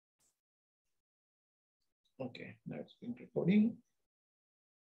Okay, that's been recording.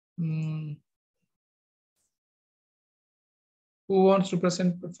 Who wants to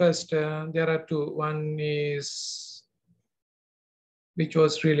present first? There are two. One is which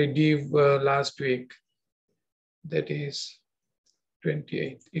was really deep last week. That is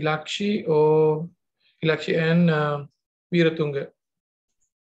 28th. Ilakshi and Veeratunga.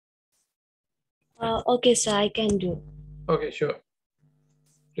 Okay, sir, I can do. Okay, sure.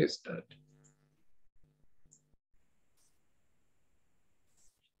 Please start.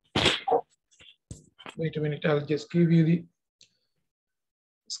 Wait a minute, I'll just give you the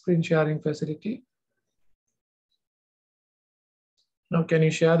screen sharing facility. Now, can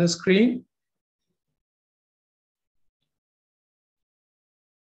you share the screen?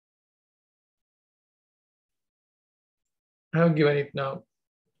 I have given it now.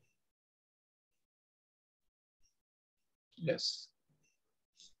 Yes.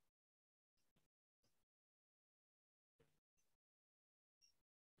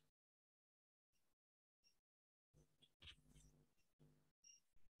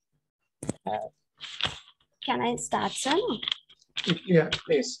 Can I start, sir? Yeah,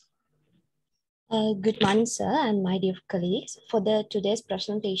 please. Good morning, sir, and my dear colleagues. For today's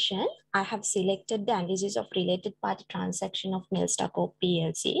presentation, I have selected the analysis of related party transaction of Milstar Corp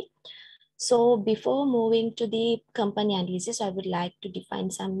PLC. So before moving to the company analysis, I would like to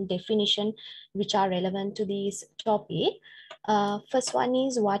define some definition which are relevant to this topic. First one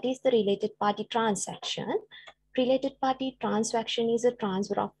is, what is the related party transaction? Related party transaction is a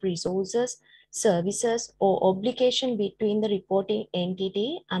transfer of resources, services, or obligation between the reporting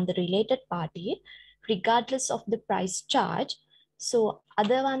entity and the related party, regardless of the price charged. So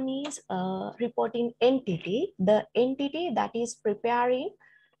other one is reporting entity, the entity that is preparing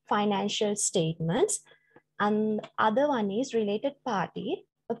financial statements, and other one is related party,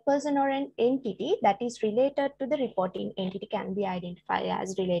 a person or an entity that is related to the reporting entity can be identified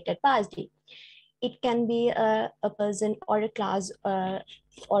as related party. It can be a person or a class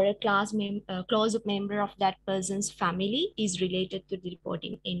close member of that person's family is related to the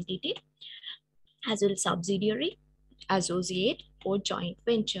reporting entity, as well as subsidiary, associate, or joint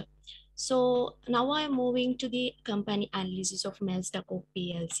venture. So now I am moving to the company analysis of Milstar Corp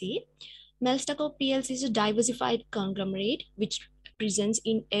PLC. Milstar Corp PLC is a diversified conglomerate which presents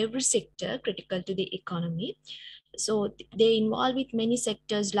in every sector critical to the economy. So they involve with many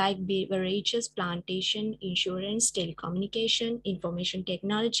sectors like beverages, plantation, insurance, telecommunication, information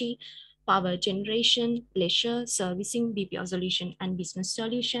technology, power generation, leisure, servicing, BPO solution and business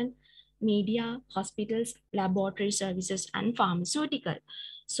solution, media, hospitals, laboratory services, and pharmaceutical.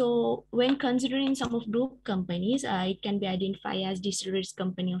 So when considering some of group companies, it can be identified as Distilleries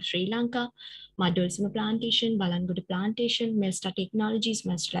Company of Sri Lanka, Madhusima Plantation, Balangudu Plantation, Milstar Technologies,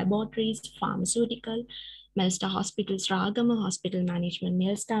 Milstar Laboratories, Pharmaceutical, Milstar Hospitals, Ragama Hospital Management,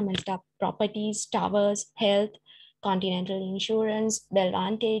 Milstar Properties, Towers, Health, Continental Insurance, Bell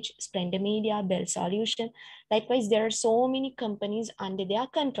Vantage, Splendor Media, Bell Solution. Likewise, there are so many companies under their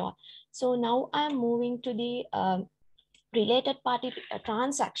control. So now I'm moving to the related party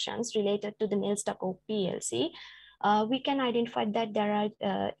transactions related to the Milstar Corp PLC. We can identify that there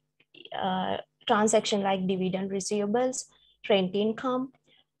are transactions like dividend receivables, rent income,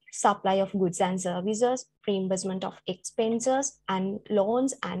 supply of goods and services, reimbursement of expenses, and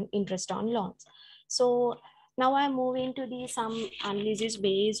loans and interest on loans. So now I'm moving to the some analysis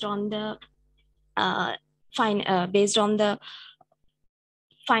based on the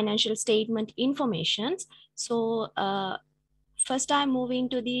financial statement informations. So first I'm moving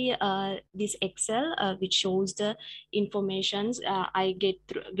to the this Excel which shows the informations I get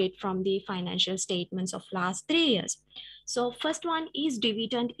from the financial statements of last 3 years. So first one is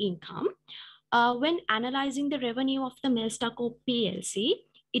dividend income. When analyzing the revenue of the Milstar Corp PLC,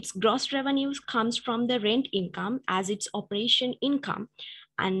 its gross revenues comes from the rent income as its operation income,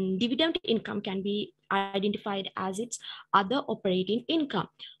 and dividend income can be identified as its other operating income.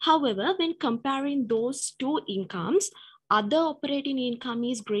 However, when comparing those two incomes, other operating income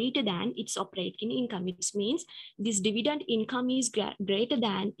is greater than its operating income. It means this dividend income is greater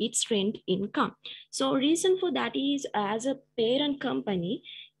than its rent income. So reason for that is, as a parent company,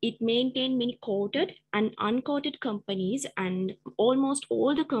 it maintained many quoted and unquoted companies, and almost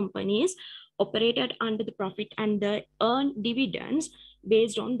all the companies operated under the profit and they earn dividends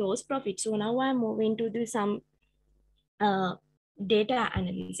based on those profits. So now I'm moving to do some data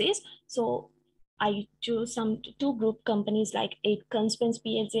analysis. So I choose some two group companies like 8 Conspens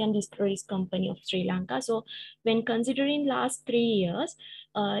PLC and Distilleries Company of Sri Lanka. So when considering last 3 years,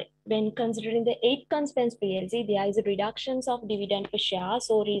 when considering the 8 Conspens PLC, there is a reductions of dividend per share.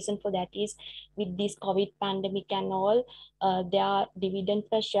 So reason for that is with this COVID pandemic and all, their dividend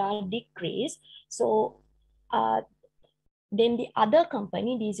per share decrease. So then the other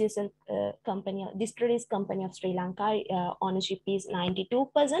company, DCSL company, Distilleries Company of Sri Lanka, ownership is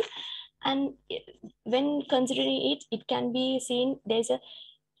 92%. And when considering it, it can be seen there's a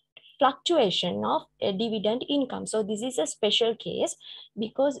fluctuation of dividend income. So this is a special case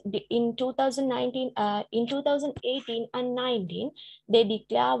because in 2019, in 2018 and 19, they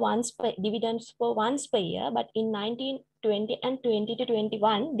declare dividends for once per year, but in 19, 20 and 20 to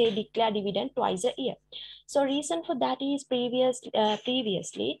 21, they declare dividend twice a year. So reason for that is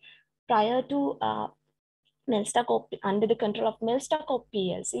previously, prior to Melstacorp, under the control of Melstacorp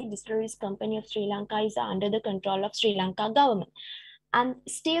PLC, Distilleries Company of Sri Lanka is under the control of Sri Lanka government. And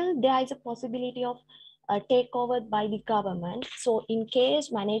still there is a possibility of takeover by the government. So in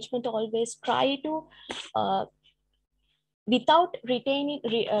case management always try to without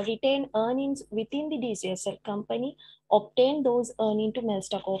retain earnings within the DCSL company, obtain those earnings to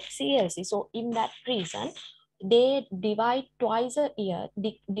Melstacorp CLC. So in that reason, they divide twice a year.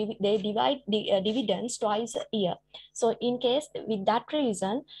 They divide the dividends twice a year. So in case with that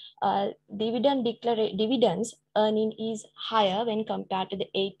reason, dividends earning is higher when compared to the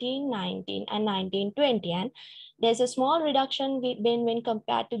 18, 19 and 19, 20. And there's a small reduction when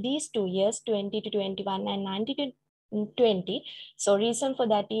compared to these 2 years, 20 to 21 and 19 to 20. So reason for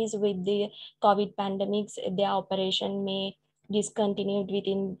that is with the COVID pandemics, their operation may discontinued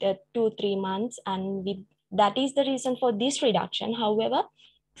within the 2-3 months, and with that is the reason for this reduction. However,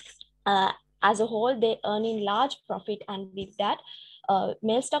 as a whole, they earn in large profit, and with that,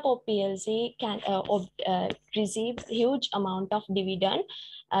 Melstacorp PLC can receive huge amount of dividend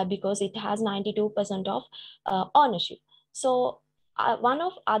because it has 92% of ownership. So one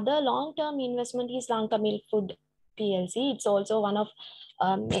of other long-term investment is Lanka Milk Food PLC. It's also one of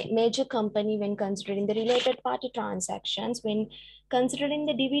major company when considering the related party transactions. When considering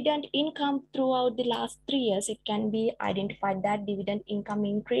the dividend income throughout the last 3 years, it can be identified that dividend income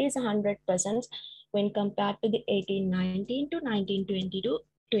increased 100% when compared to the 1819 to 1920 to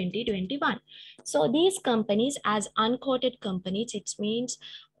 2021. So these companies as unquoted companies, it means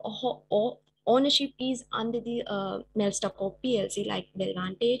ownership is under the Melstacorp PLC like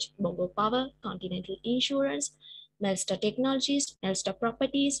Belvantage, Bongo Power, Continental Insurance, Melstar Technologies, Melstar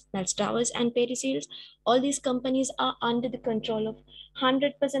Properties, Melstar Towers, and Perry Seals. All these companies are under the control of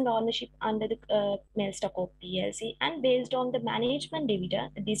 100% ownership under the Melstacorp PLC, and based on the management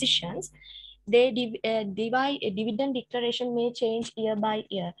decisions, they divide dividend declaration may change year by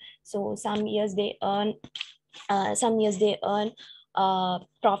year. So some years they earn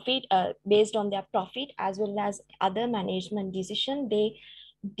profit based on their profit, as well as other management decision. They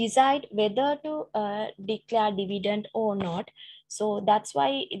decide whether to declare dividend or not. So that's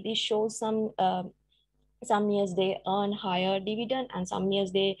why this shows some years they earn higher dividend, and some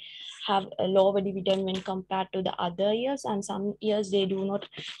years they have a lower dividend when compared to the other years, and some years they do not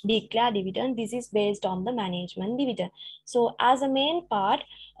declare dividend. This is based on the management dividend. So as a main part,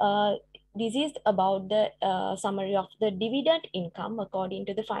 this is about the summary of the dividend income according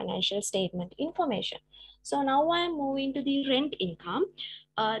to the financial statement information. So now I am moving to the rent income.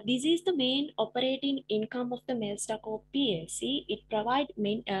 This is the main operating income of the Melstacorp PLC. It provides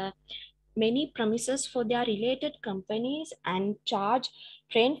many premises for their related companies and charge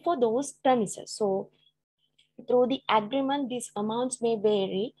rent for those premises. So through the agreement, these amounts may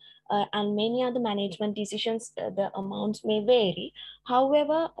vary, and many other management decisions, the amounts may vary.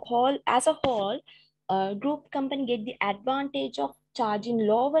 However, as a whole, group company get the advantage of charging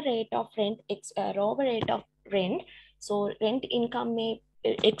lower rate of rent. So rent income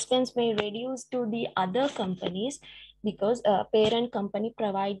expense may reduce to the other companies because parent company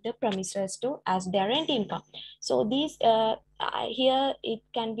provide the premises to as their rent income. So these here it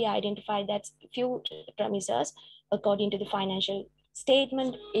can be identified that few premises according to the financial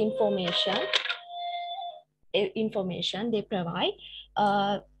statement information they provide.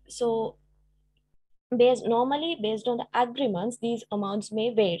 So normally based on the agreements, these amounts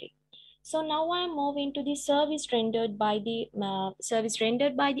may vary. So now I am moving to the service rendered by the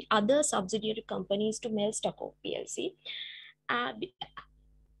other subsidiary companies to Melstacorp PLC.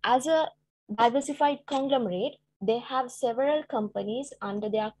 As a diversified conglomerate, they have several companies under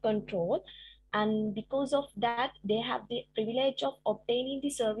their control, and because of that, they have the privilege of obtaining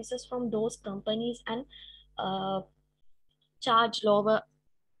the services from those companies and charge lower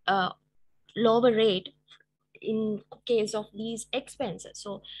lower rate in case of these expenses.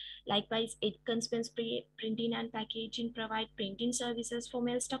 So likewise, Aitken Spence Printing and Packaging provide printing services for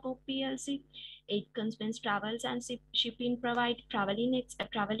Mailstock PLC. Aitken Spence Travels and Shipping provide traveling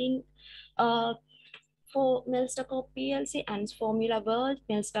for Mailstock PLC, and Formula World,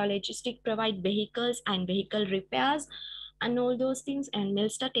 Mailstar Logistics provide vehicles and vehicle repairs and all those things. And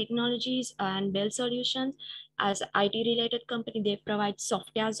Mailstar Technologies and Bell Solutions, as IT related company, they provide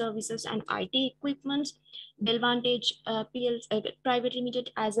software services and IT equipment. Bellvantage PLC Private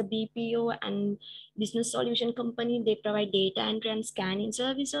Limited, as a BPO and business solution company, they provide data entry and scanning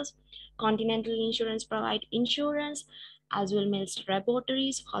services. Continental Insurance provide insurance, as well as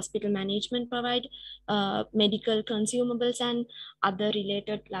laboratories. Hospital management provide medical consumables and other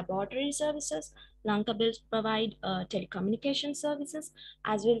related laboratory services. Lanka Bills provide telecommunication services,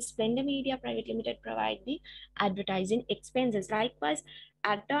 as well as Splendor Media Private Limited provide the advertising expenses. Likewise,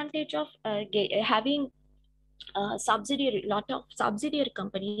 advantage of having lot of subsidiary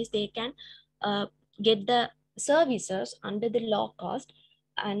companies, they can uh, get the services under the low cost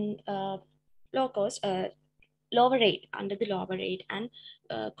and low cost lower rate, under the lower rate, and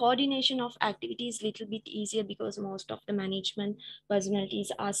coordination of activities little bit easier because most of the management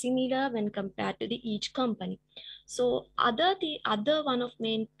personalities are similar when compared to the each company. So the other one of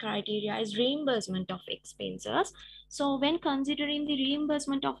main criteria is reimbursement of expenses. So when considering the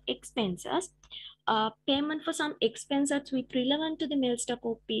reimbursement of expenses, payment for some expenses with relevant to the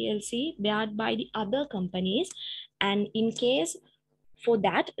Mailstock PLC beared by the other companies, and in case for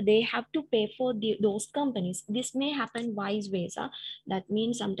that they have to pay for those companies. This may happen vice versa. That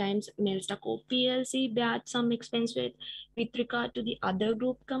means sometimes Mailstock PLC bear some expense with regard to the other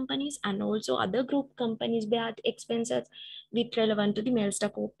group companies, and also other group companies bear expenses with relevant to the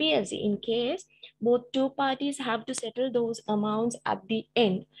Mailstock PLC. In case both two parties have to settle those amounts at the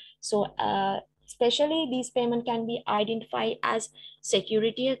end. So especially these payment can be identified as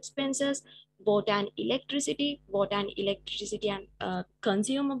security expenses, water and electricity and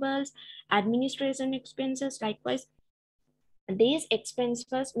consumables, administration expenses. Likewise, these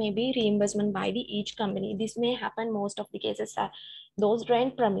expenses may be reimbursement by the each company. This may happen most of the cases are those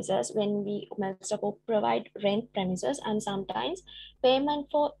rent premises, when we provide rent premises, and sometimes payment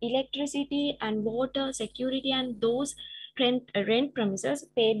for electricity and water, security, and those rent premises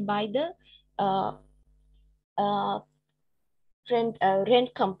paid by the uh, uh,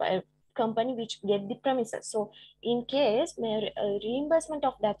 rent company which get the premises. So in case reimbursement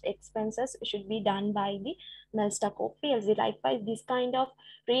of that expenses should be done by the Mailstock PLC. Likewise, this kind of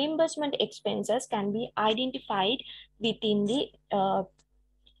reimbursement expenses can be identified within the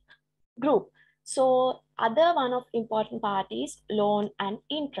group. So other one of important part is loan and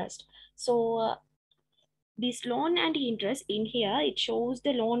interest. So this loan and interest in here, it shows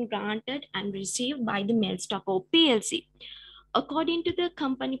the loan granted and received by the Mailstock PLC. According to the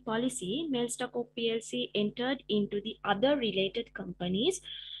company policy, Mailstock PLC entered into the other related companies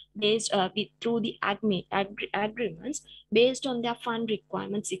based through the agreements based on their fund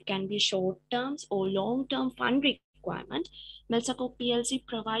requirements. It can be short terms or long term fund requirement. Mailstock PLC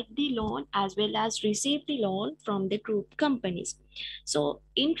provide the loan as well as receive the loan from the group companies. So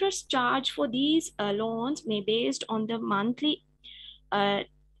interest charge for these loans may uh,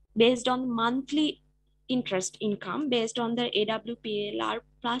 based on monthly interest income based on the AWPLR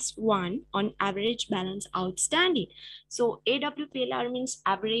plus 1 on average balance outstanding. So AWPLR means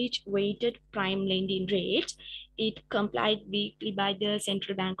average weighted prime lending rate. It complied weekly by the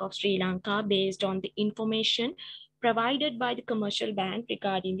Central Bank of Sri Lanka based on the information provided by the commercial bank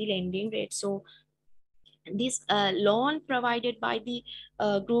regarding the lending rate. So this loan provided by the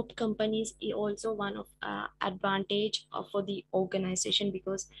group companies is also one of advantage for the organization,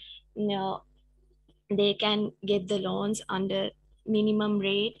 because you know, they can get the loans under minimum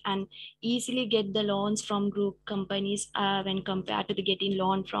rate and easily get the loans from group companies when compared to the getting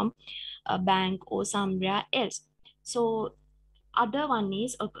loan from a bank or somewhere else. So other one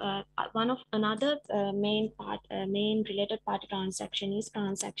is one of another main related party transaction is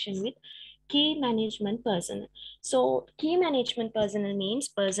transaction with key management personnel. So key management personnel means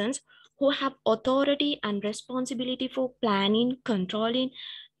persons who have authority and responsibility for planning, controlling,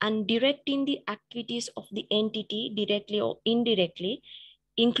 and directing the activities of the entity directly or indirectly,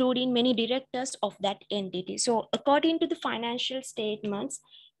 including many directors of that entity. So according to the financial statements,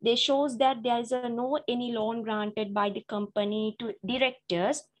 they shows that there is no any loan granted by the company to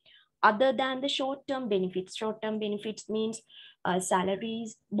directors other than the short-term benefits. Short-term benefits means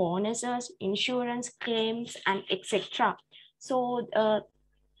salaries, bonuses, insurance claims, and etc. So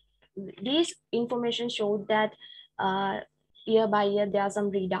these information showed that uh, year by year there are some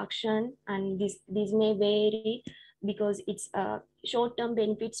reduction, and these may vary because it's short-term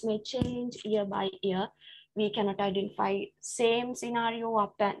benefits may change year by year. We cannot identify same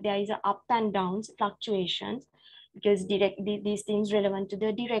scenario there is a up and downs fluctuations because these things relevant to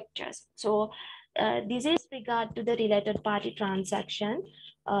the directors. So this is regard to the related party transaction,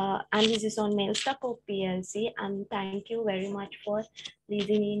 and this is on Mailstock of PLC. And thank you very much for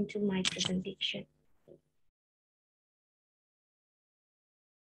listening to my presentation.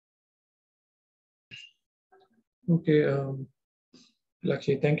 Okay,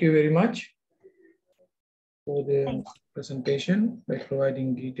 Lakshmi, thank you very much for the presentation by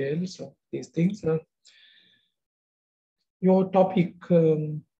providing details of these things. Your topic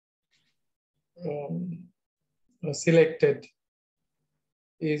selected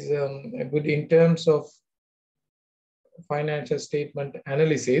is good in terms of financial statement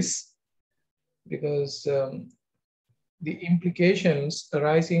analysis, because the implications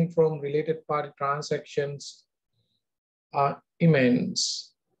arising from related party transactions are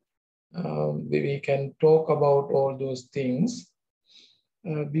immense. We can talk about all those things.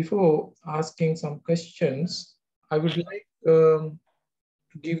 Before asking some questions, I would like to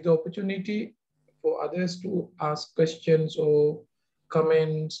give the opportunity for others to ask questions or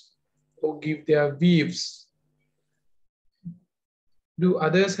comments or give their views. Do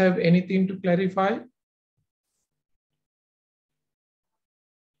others have anything to clarify?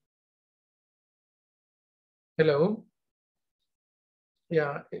 Hello?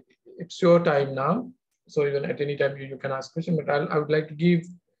 Yeah, it's your time now. So even at any time you can ask questions, but I would like to give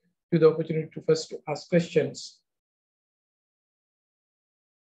you the opportunity to first ask questions.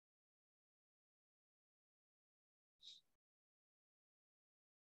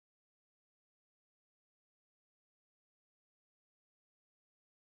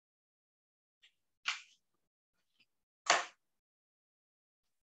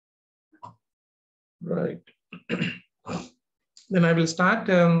 Right. Then I will start,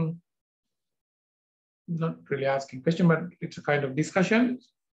 not really asking question, but it's a kind of discussion.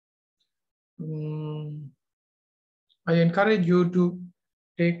 I encourage you to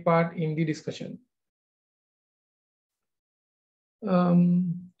take part in the discussion.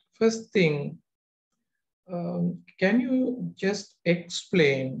 First thing, can you just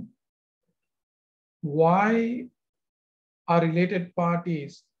explain why are related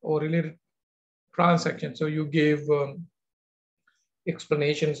parties or related transactions? So you gave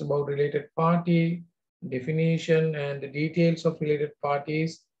explanations about related party, definition, and the details of related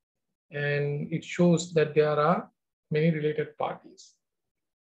parties. And it shows that there are many related parties.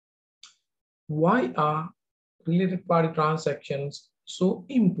 Why are related party transactions so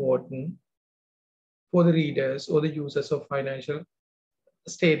important for the readers or the users of financial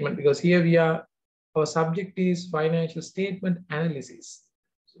statement? Because here our subject is financial statement analysis,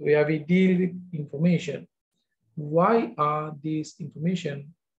 where we deal with information. Why are these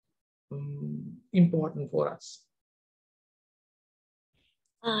information important for us?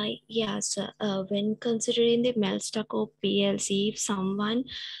 Yes, when considering the Mailstock PLC, if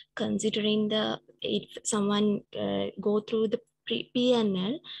someone go through the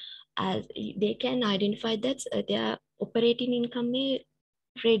P&L, as they can identify that their operating income may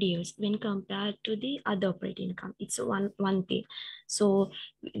reduce when compared to the other operating income. It's one thing. So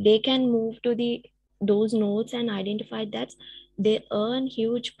they can move to those notes and identify that they earn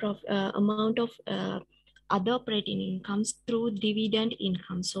huge amount of other operating incomes through dividend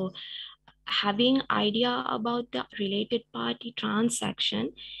income. So having idea about the related party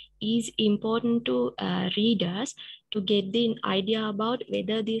transaction is important to readers to get the idea about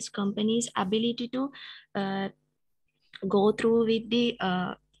whether these companies' ability to go through with the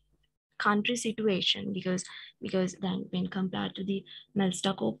country situation, because then when compared to the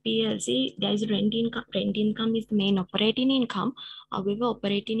Mailstock PLC, there is rent income is the main operating income. However,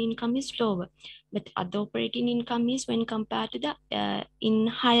 operating income is lower, but other operating income is when compared to the in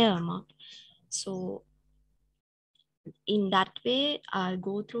higher amount. So in that way,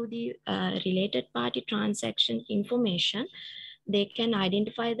 go through the related party transaction information, they can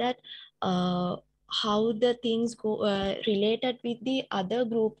identify that how the things go related with the other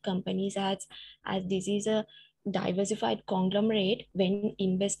group companies, as this is a diversified conglomerate. When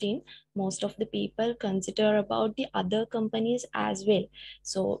investing, most of the people consider about the other companies as well.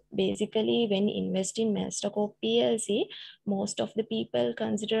 So basically, when investing Mailstock PLC, most of the people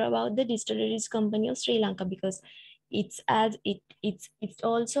consider about the distilleries company of Sri Lanka, because it's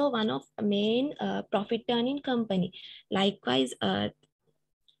also one of the main profit turning company. Likewise,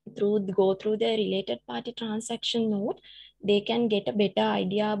 go through the related party transaction note, they can get a better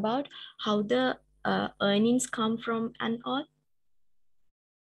idea about how the earnings come from and all.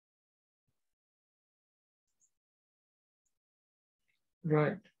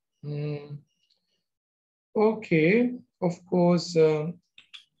 Right. Okay. Of course,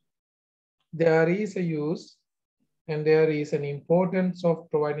 there is a use and there is an importance of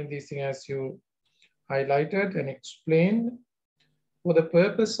providing these things as you highlighted and explained for the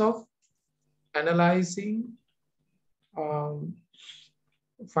purpose of analyzing um,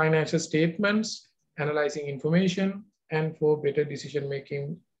 financial statements, analyzing information, and for better decision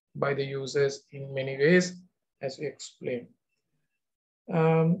making by the users in many ways, as we explained.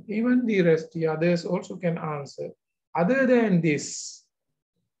 Even the others also can answer. Other than this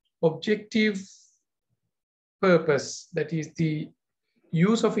objective purpose, that is the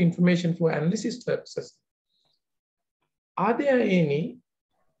use of information for analysis purposes, are there any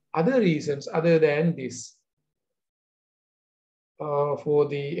other reasons other than this for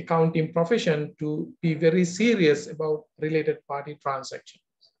the accounting profession to be very serious about related party transactions?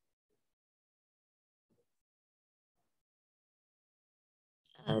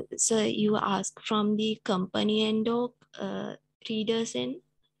 So you ask from the company end or readers end?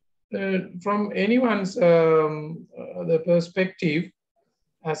 From anyone's the perspective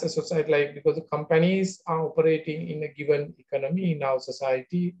as a society, like because the companies are operating in a given economy in our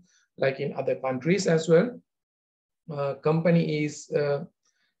society, like in other countries as well. Company is a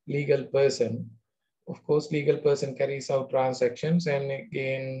legal person. Of course, legal person carries out transactions, and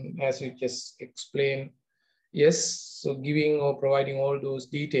again, as you just explained, yes, so giving or providing all those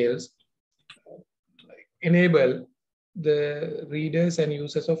details enable the readers and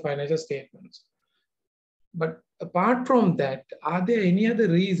users of financial statements. But apart from that, are there any other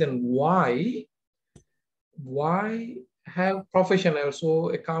reason why have professionals, so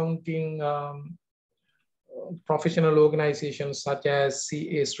accounting professional organizations such as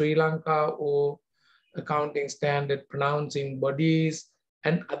CA Sri Lanka or accounting standard pronouncing bodies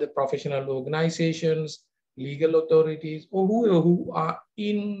and other professional organizations, legal authorities, or who are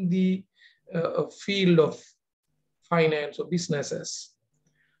in the field of finance or businesses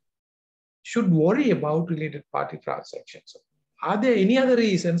should worry about related party transactions? Are there any other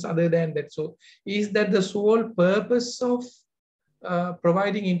reasons other than that? So is that the sole purpose of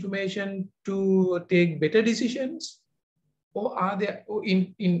providing information to take better decisions? Or are there,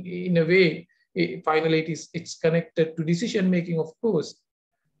 in a way, finally it's connected to decision making, of course.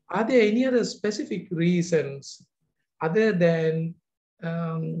 Are there any other specific reasons other than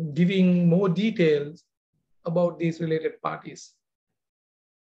giving more details about these related parties?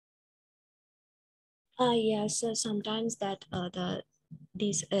 Yes, so sometimes that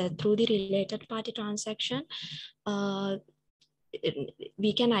through the related party transaction,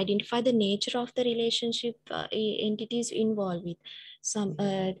 we can identify the nature of the relationship entities involved with some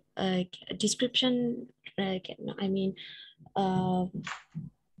description. I mean,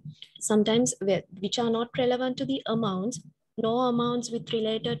 sometimes which are not relevant to the amounts, no amounts with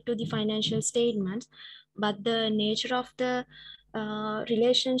related to the financial statements, but the nature of the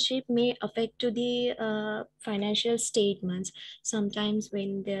relationship may affect to the financial statements. Sometimes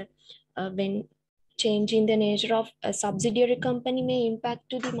when change in the nature of a subsidiary company may impact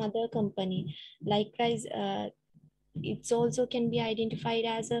to the mother company. Likewise, it's also can be identified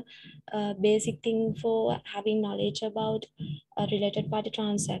as a basic thing for having knowledge about a related party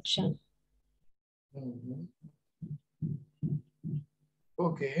transaction. Mm-hmm.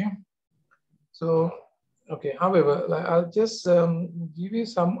 Okay. So, okay. However, I'll just give you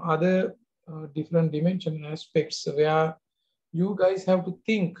some other different dimension aspects where you guys have to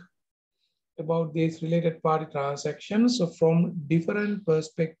think about these related party transactions from different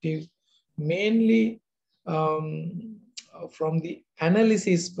perspectives, mainly from the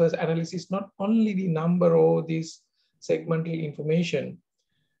analysis, not only the number or this segmental information.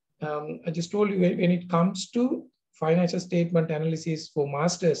 I just told you when it comes to financial statement analysis for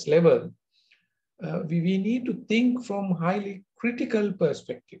master's level, we need to think from highly critical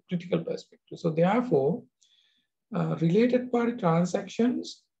perspective. So therefore, related party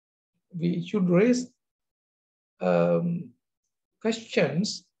transactions, we should raise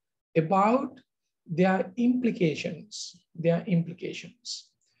questions about their implications.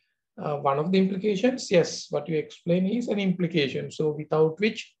 One of the implications, yes, what you explain is an implication. So without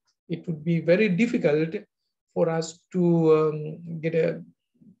which it would be very difficult for us to get a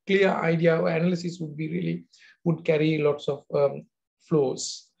clear idea, or analysis would carry lots of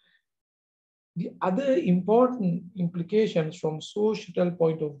flaws. The other important implications from social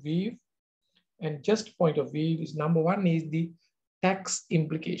point of view and just point of view is, number one is the tax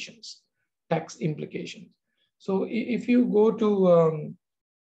implications. So if you go to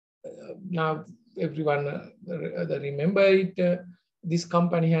now everyone remember it, this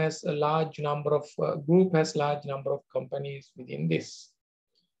company has a large number of group has large number of companies within this.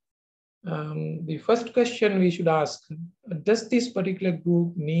 The first question we should ask, does this particular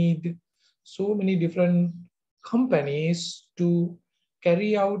group need so many different companies to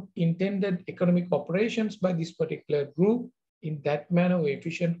carry out intended economic operations by this particular group in that manner or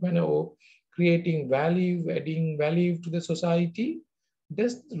efficient manner, or creating value, adding value to the society?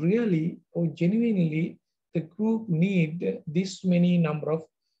 Does really or genuinely the group need this many number of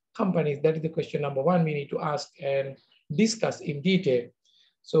companies? That is the question number one we need to ask and discuss in detail.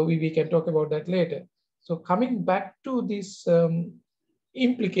 So we can talk about that later. So coming back to these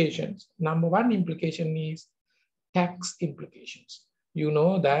implications, number one implication is tax implications. You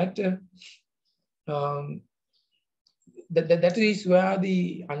know that that is where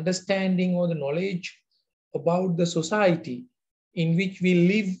the understanding or the knowledge about the society in which we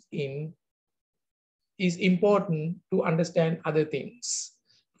live in is important to understand other things,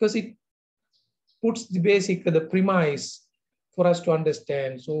 because it puts the premise for us to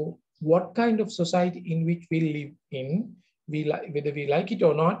understand. So what kind of society in which we live in, whether we like it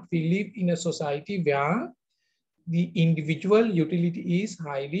or not, we live in a society where the individual utility is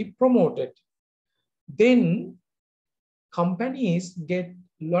highly promoted. Then companies get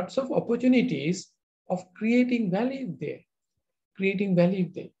lots of opportunities of creating value there,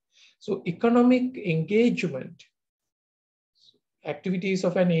 So economic engagement, activities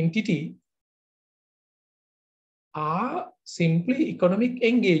of an entity are simply economic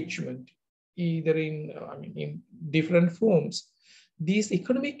engagement, either in different forms. These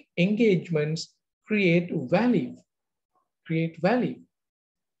economic engagements create value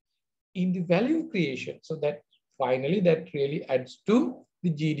in the value creation. So that finally, that really adds to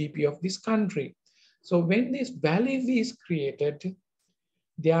the GDP of this country. So when this value is created,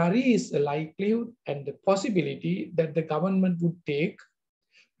 there is a likelihood and the possibility that the government would take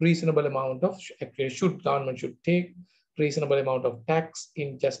reasonable amount of, government should take reasonable amount of tax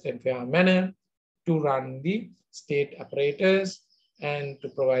in just and fair manner to run the state apparatus and to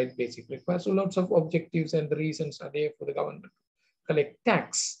provide basic requirements. So lots of objectives and the reasons are there for the government to collect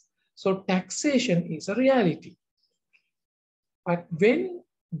tax. So taxation is a reality. But when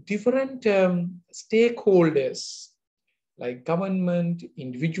different stakeholders like government,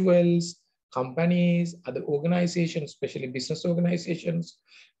 individuals, companies, other organizations, especially business organizations.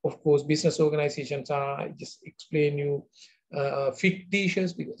 Of course, business organizations are, I just explain you,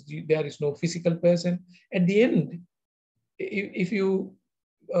 fictitious because there is no physical person. At the end, if you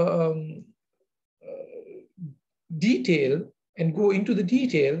detail and go into the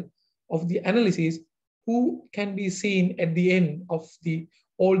detail of the analysis, who can be seen at the end of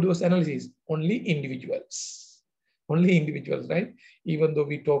all those analyses? Only individuals. Only individuals, right? Even though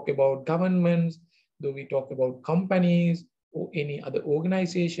we talk about governments, though we talk about companies or any other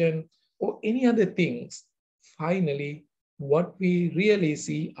organization or any other things, finally, what we really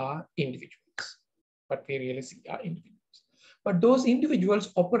see are individuals. But those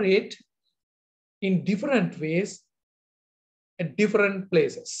individuals operate in different ways at different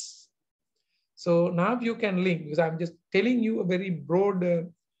places. So now you can link, because I'm just telling you a very broad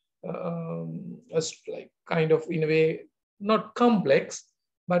like kind of, in a way, not complex,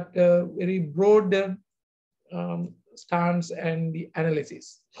 but very broad stance and the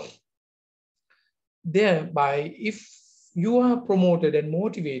analysis. Thereby, if you are promoted and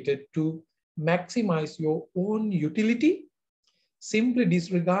motivated to maximize your own utility, simply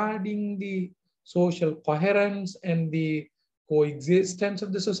disregarding the social coherence and the coexistence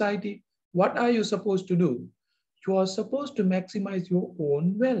of the society, what are you supposed to do? You are supposed to maximize your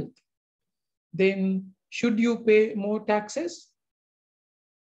own wealth. Then should you pay more taxes?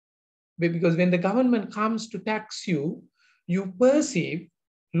 Because when the government comes to tax you, you perceive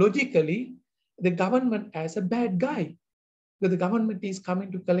logically the government as a bad guy, because the government is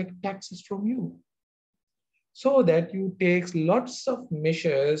coming to collect taxes from you. So that you take lots of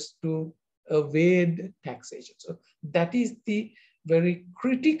measures to evade taxation. So that is the very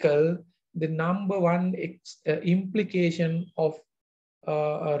critical, the number one implication of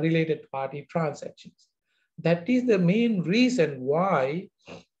related party transactions. That is the main reason why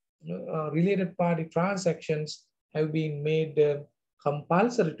related party transactions have been made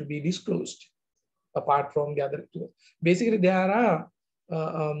compulsory to be disclosed, apart from the other two. Basically, there are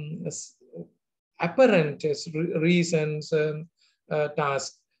apparent reasons,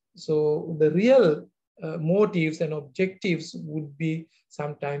 tasks. So the real motives and objectives would be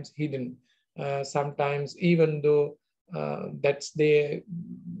sometimes hidden. Sometimes, even though that's they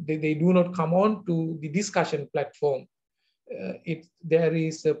do not come on to the discussion platform, there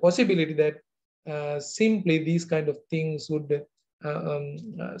is a possibility that simply these kind of things would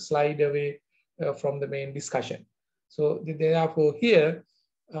slide away from the main discussion. So therefore here,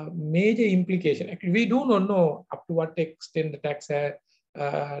 major implication. Actually, we do not know up to what extent the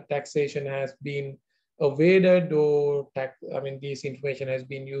taxation has been evaded or this information has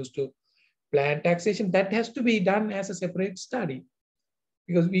been used to plan taxation. That has to be done as a separate study,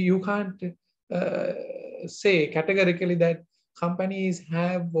 because you can't say categorically that companies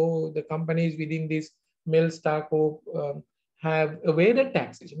have, or the companies within this Melstar Corp have evaded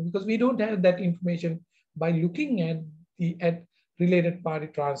taxation, because we don't have that information by looking at related party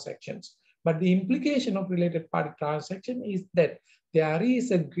transactions. But the implication of related party transaction is that there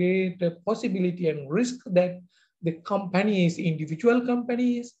is a great possibility and risk that the companies, individual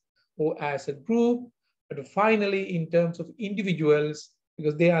companies, or as a group, but finally in terms of individuals,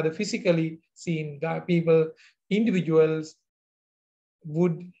 because they are the physically seen people, individuals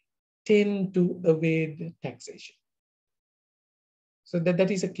would tend to evade taxation. So that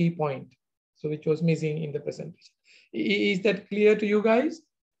is a key point, so which was missing in the presentation. Is that clear to you guys?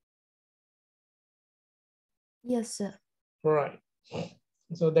 Yes, sir. Right.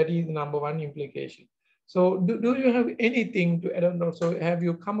 So that is the number one implication. So do you have anything to add on? Also, have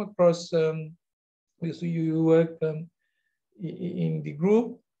you come across, so you work in the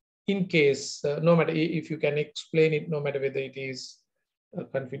group, in case, no matter if you can explain it, no matter whether it is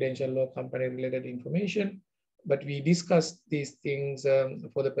confidential or company related information, but we discuss these things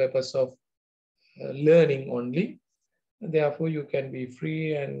for the purpose of learning only. Therefore, you can be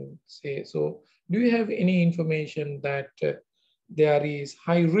free and say, so do you have any information that there is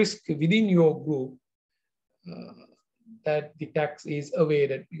high risk within your group that the tax is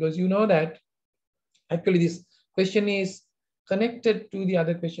evaded? Because you know that actually this question is connected to the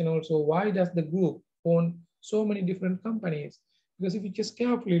other question also. Why does the group own so many different companies? Because if you just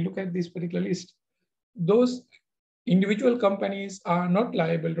carefully look at this particular list, those individual companies are not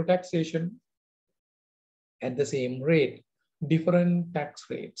liable to taxation at the same rate, different tax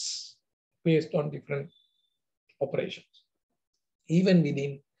rates based on different operations. Even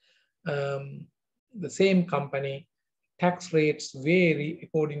within the same company, tax rates vary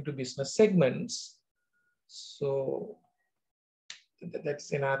according to business segments. So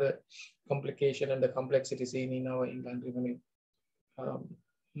that's another complication and the complexity seen in our income revenue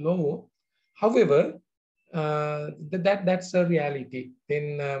law. However, that's a reality.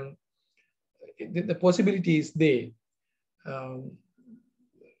 Then the possibility is there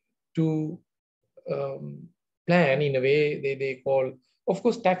to plan in a way they call. Of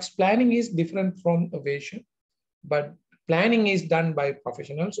course, tax planning is different from evasion, but planning is done by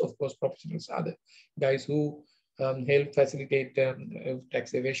professionals. Of course, professionals are the guys who help facilitate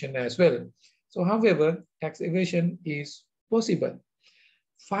tax evasion as well. So, however, tax evasion is possible.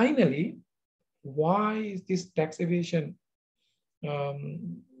 Finally, why is this tax evasion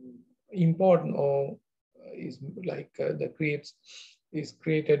important, or is like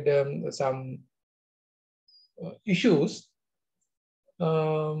created some issues?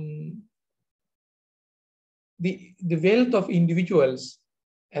 The wealth of individuals,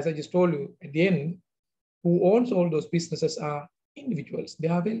 as I just told you at the end, who owns all those businesses are individuals.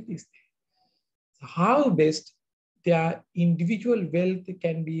 Their wealth is there. How best their individual wealth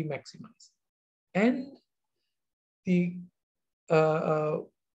can be maximized, and the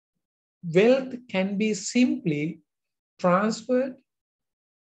wealth can be simply transferred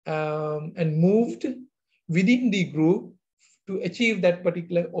and moved within the group to achieve that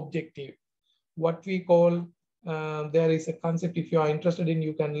particular objective. What we call, there is a concept, if you are interested in,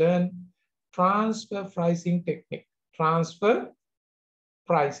 you can learn transfer pricing technique. Transfer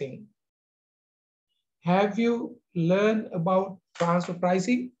pricing. Have you learned about transfer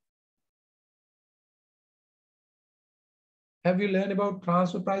pricing? Have you learned about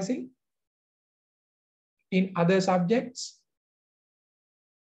transfer pricing in other subjects?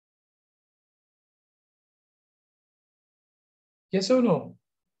 Yes or no?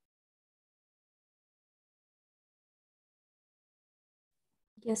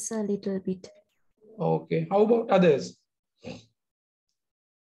 Yes, a little bit. Okay. How about others?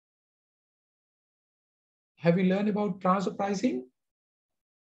 Have you learned about transfer pricing?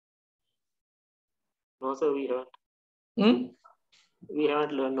 No, sir, we haven't. We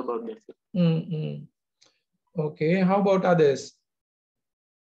haven't learned about this. Okay. How about others?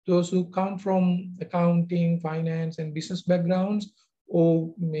 Those who come from accounting, finance, and business backgrounds,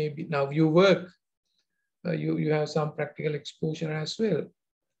 or maybe now you work, you have some practical exposure as well.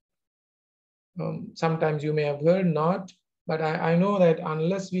 Sometimes you may have heard, not, but I know that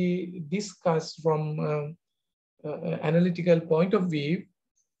unless we discuss from analytical point of view,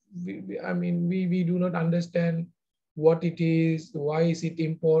 we do not understand what it is, why is it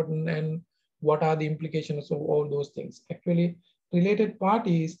important, and what are the implications of all those things. Actually, related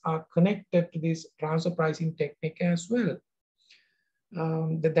parties are connected to this transfer pricing technique as well.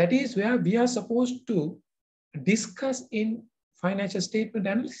 That is where we are supposed to discuss in financial statement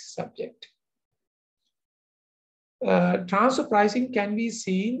analysis subject. Transfer pricing can be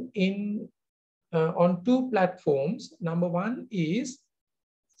seen in on two platforms. Number one is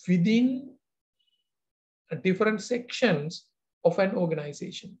within different sections of an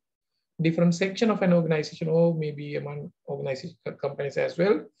organization. Different section of an organization, or maybe among organization companies as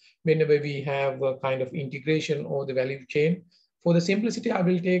well, whenever we have a kind of integration or the value chain. For the simplicity, I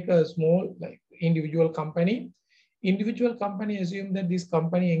will take a small like individual company. Individual company, assume that this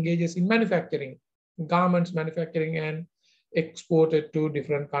company engages in manufacturing, garments manufacturing, and exported to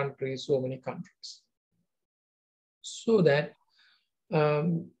different countries, so many countries. So that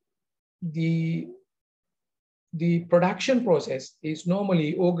the production process is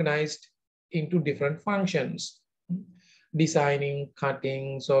normally organized into different functions: designing,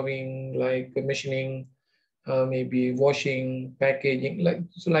 cutting, sewing, like machining, maybe washing, packaging, like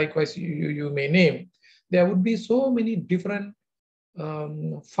so. Likewise, you may name. There would be so many different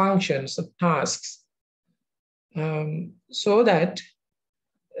functions, tasks, so that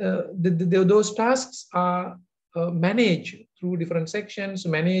those tasks are managed through different sections,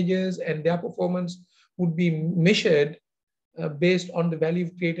 managers, and their performance would be measured based on the value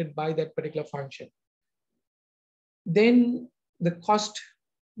created by that particular function. Then the cost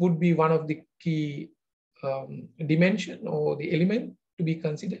would be one of the key dimension or the element to be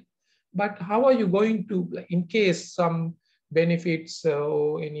considered. But how are you going to, in case some benefits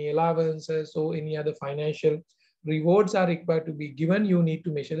or any allowances or any other financial rewards are required to be given, you need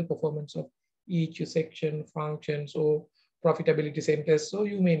to measure the performance of each section, functions, or profitability centers. So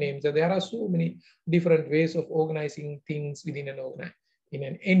you may name. So there are so many different ways of organizing things within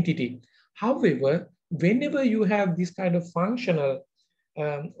an entity. However, whenever you have this kind of functional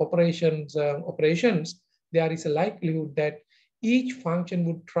operations, there is a likelihood that each function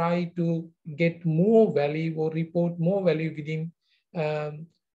would try to get more value or report more value within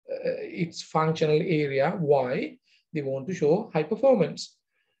its functional area. Why? They want to show high performance.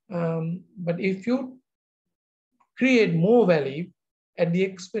 But if you create more value at the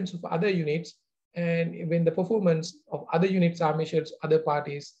expense of other units, and when the performance of other units are measured, other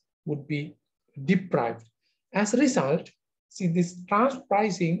parties would be deprived. As a result, see, this transfer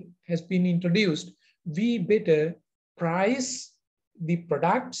pricing has been introduced. We better price the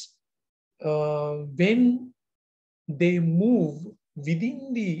products when they move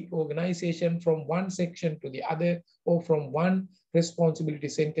within the organization from one section to the other, or from one responsibility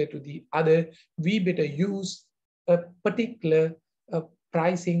center to the other. We better use a particular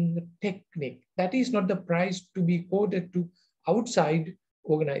pricing technique. That is not the price to be quoted to outside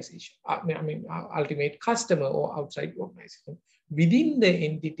organization. I mean, ultimate customer or outside organization. Within the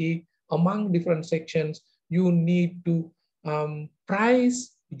entity, among different sections, you need to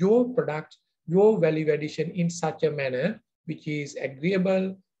price your product, your value addition in such a manner which is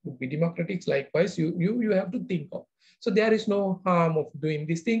agreeable, would be democratic. Likewise, you have to think of. So there is no harm of doing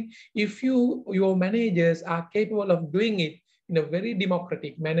this thing. If your managers are capable of doing it in a very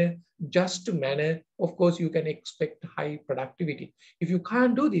democratic manner, just manner, of course, you can expect high productivity. If you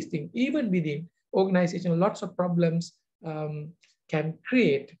can't do this thing, even within organization, lots of problems can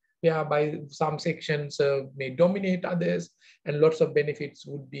create, whereby some sections may dominate others, and lots of benefits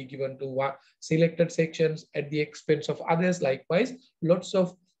would be given to selected sections at the expense of others. Likewise, lots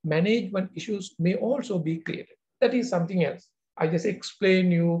of management issues may also be created. That is something else. I just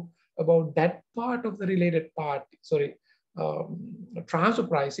explain you about that part of the related part, transfer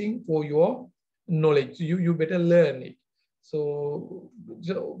pricing for your knowledge. You better learn it. So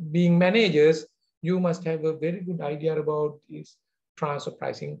being managers, you must have a very good idea about this transfer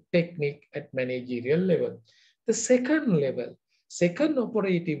pricing technique at managerial level. The second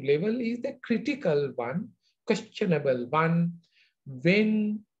operative level is the critical one, questionable one,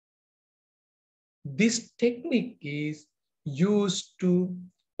 when this technique is used to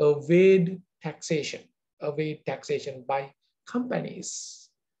evade taxation by companies.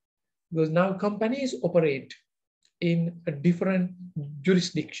 Because now companies operate in different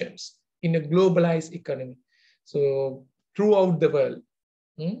jurisdictions in a globalized economy, so throughout the world.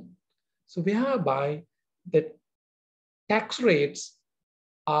 So whereby the tax rates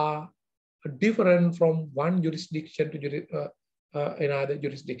are different from one jurisdiction to another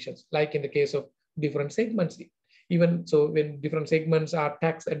jurisdictions, like in the case of different segments. Even so, when different segments are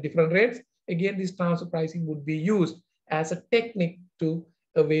taxed at different rates, again, this transfer pricing would be used as a technique to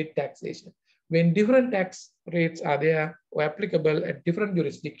evade taxation. When different tax rates are there or applicable at different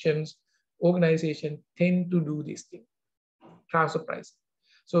jurisdictions, organizations tend to do this thing. transfer pricing.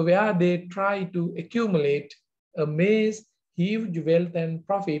 So where they try to accumulate, amass huge wealth and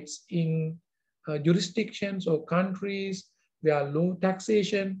profits in jurisdictions or countries where low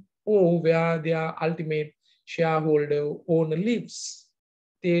taxation or where their ultimate shareholder owner lives.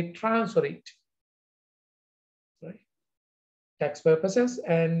 They transfer it, right? Tax purposes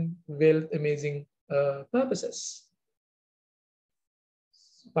and wealth amassing purposes.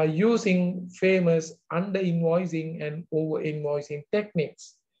 By using famous under-invoicing and over-invoicing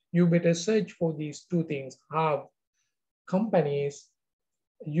techniques, you better search for these two things, how companies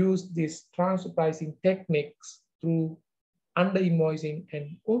use these transfer pricing techniques through under-invoicing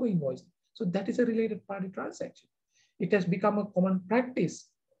and over-invoicing. So that is a related party transaction. It has become a common practice.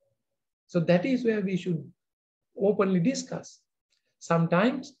 So that is where we should openly discuss.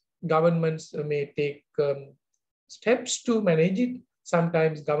 Sometimes governments may take steps to manage it.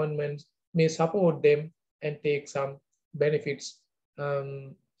 Sometimes governments may support them and take some benefits,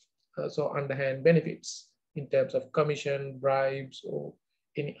 so underhand benefits in terms of commission, bribes, or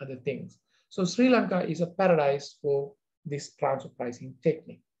any other things. So Sri Lanka is a paradise for this transfer pricing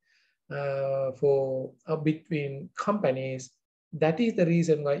technique for between companies. That is the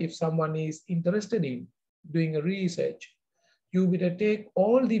reason why if someone is interested in doing a research, you better take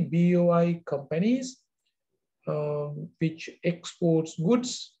all the BOI companies which exports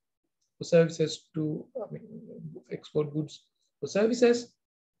goods or services to, export goods or services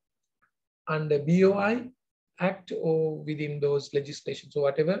under BOI Act or within those legislations or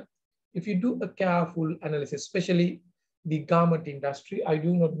whatever. If you do a careful analysis, especially the garment industry, I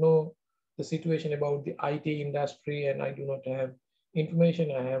do not know the situation about the IT industry and I do not have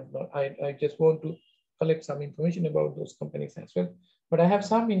information. I just want to collect some information about those companies as well. But I have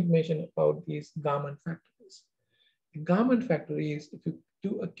some information about these garment factories. The garment factories, if you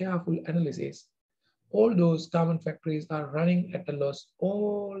do a careful analysis, all those garment factories are running at a loss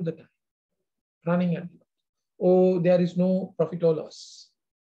all the time, running at a loss. Or there is no profit or loss.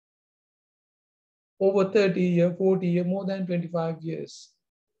 Over 30 years, 40 years, more than 25 years.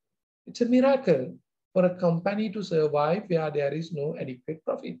 It's a miracle for a company to survive where there is no adequate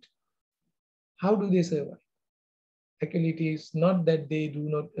profit. How do they survive? Actually, it is not that they do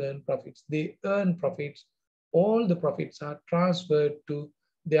not earn profits. They earn profits. All the profits are transferred to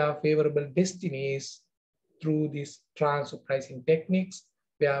their favorable destinies through these transfer pricing techniques,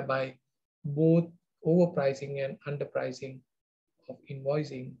 whereby both overpricing and underpricing of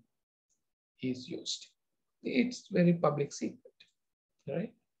invoicing is used. It's very public secret,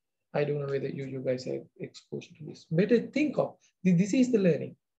 right? I don't know whether you guys have exposure to this. Better think of, this is the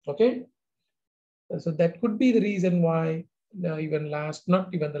learning, okay? So that could be the reason why not even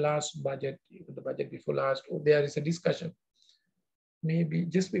the last budget, even the budget before last, there is a discussion. Maybe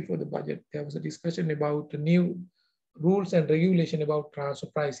just before the budget, there was a discussion about the new rules and regulation about transfer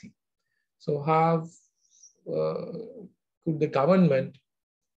pricing. So how could the government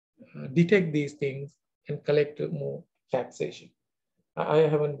detect these things and collect more taxation? I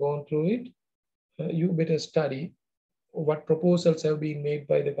haven't gone through it. You better study what proposals have been made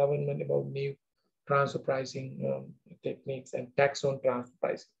by the government about new transfer pricing techniques and tax on transfer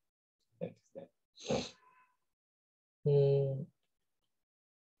pricing. That is that.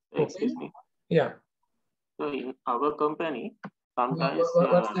 Excuse me. Yeah. So in our company, sometimes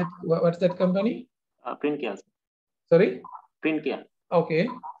what's that company? Printcare. Sorry? Printcare. Okay.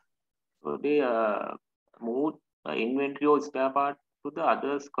 So they moved inventory or spare part to the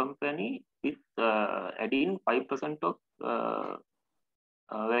others company with adding 5% of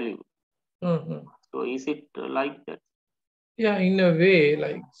value. Mm-hmm. So is it like that? Yeah, in a way,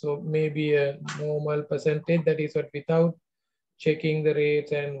 like, so maybe a normal percentage, that is what, without checking the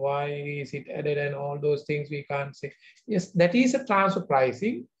rates and why is it added and all those things we can't say. Yes, that is a transfer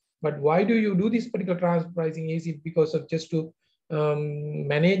pricing, but why do you do this particular transfer pricing? Is it because of just to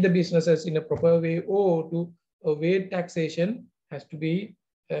manage the businesses in a proper way, or to avoid taxation has to be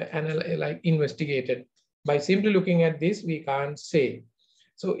investigated? By simply looking at this, we can't say.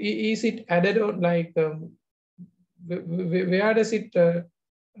 So is it added on, like, where does it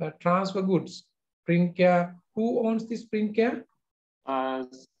transfer goods? Printcare, who owns this Printcare?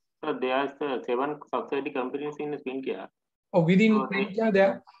 So there are 7 subsidiary companies in Printcare. Oh, within so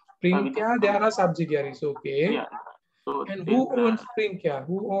Printcare, there are subsidiaries, okay. Yeah. So and who owns Printcare?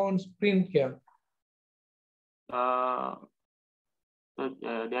 Who owns Printcare? So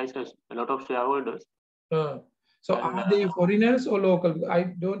there is a lot of shareholders. So are they foreigners or local?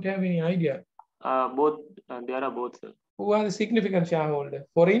 I don't have any idea. Both. There are both, sir. Who are the significant shareholders?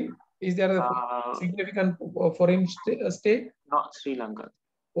 Foreign? Is there a significant foreign stake? Not Sri Lanka.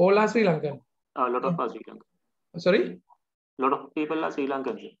 All are Sri Lankan? A lot of are Sri Lanka. Sorry? A lot of people are Sri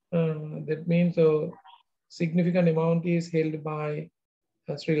Lankans. That means a significant amount is held by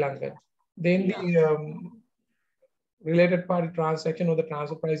Sri Lankan. Then the related party transaction or the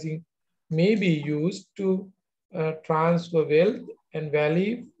transfer pricing may be used to transfer wealth and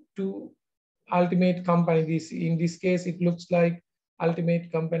value to ultimate company. In this case, it looks like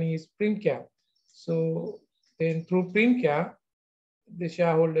ultimate company is Primcare. So then through Primcare, the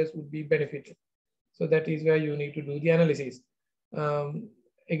shareholders would be benefited. So that is where you need to do the analysis.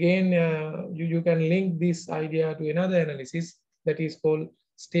 Again, you can link this idea to another analysis that is called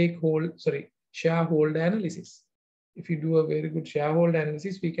shareholder analysis. If you do a very good shareholder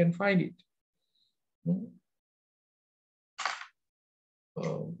analysis, we can find it.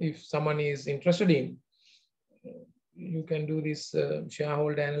 If someone is interested in, you can do this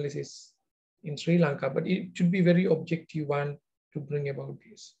shareholder analysis in Sri Lanka, but it should be very objective one to bring about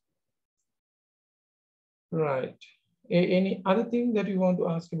this. Right. Any other thing that you want to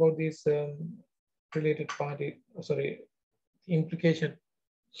ask about this related party, implication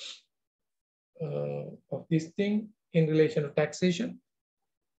of this thing in relation to taxation?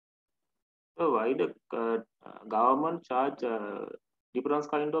 So why the government charge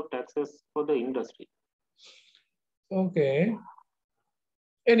different kind of taxes for the industry? Okay.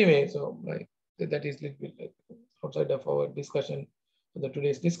 Anyway, so like that is a little bit like outside of our discussion, for the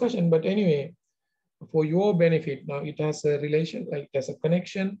today's discussion. But anyway, for your benefit, now it has a relation, like it has a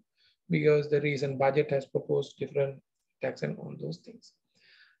connection, because the recent budget has proposed different tax and all those things.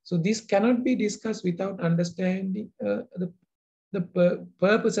 So this cannot be discussed without understanding the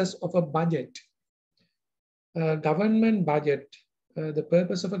purposes of a budget. Government budget, the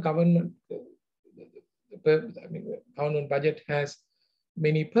purpose of a government, government budget has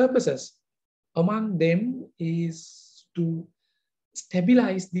many purposes. Among them is to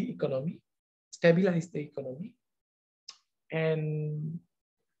stabilize the economy, and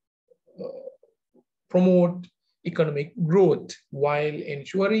promote economic growth while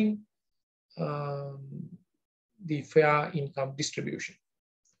ensuring the fair income distribution.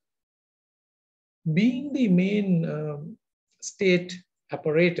 Being the main state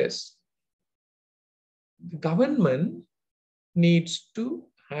apparatus, the government needs to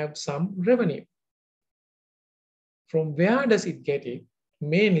have some revenue. From where does it get it?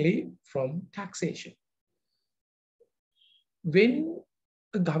 Mainly from taxation. When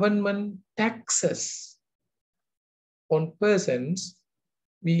the government taxes on persons,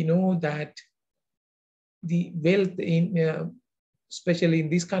 we know that the wealth especially in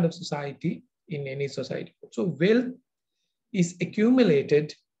this kind of society, in any society, so wealth is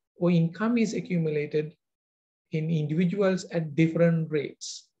accumulated or income is accumulated in individuals at different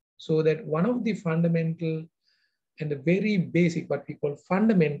rates. So that one of the fundamental and the very basic, what we call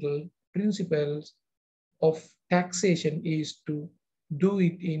fundamental principles of taxation is to do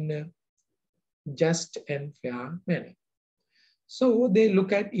it in a just and fair manner. So they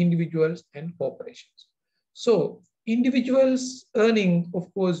look at individuals and corporations. So individuals' earning,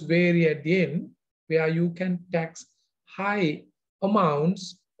 of course, vary at the end, where you can tax high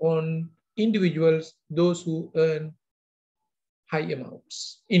amounts on individuals, those who earn high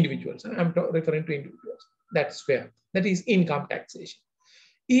amounts, individuals. I'm referring to individuals. That's fair. That is income taxation.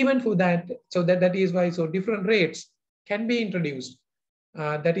 Even for that, so that is why so different rates can be introduced.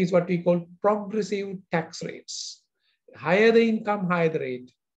 That is what we call progressive tax rates. Higher the income, higher the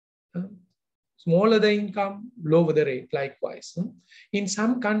rate. Smaller the income, lower the rate, likewise. In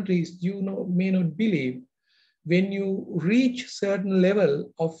some countries, you may not believe, when you reach certain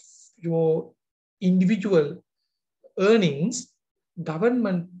level of your individual earnings,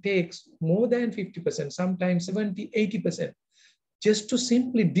 government takes more than 50%, sometimes 70, 80%, just to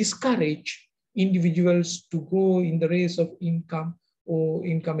simply discourage individuals to go in the race of income or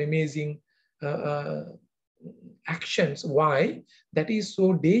income amazing actions. Why? That is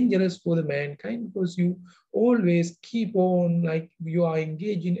so dangerous for the mankind, because you always keep on, like you are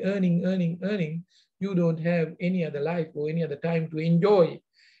engaged in earning. You don't have any other life or any other time to enjoy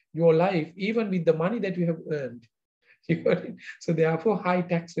your life, even with the money that you have earned. So therefore high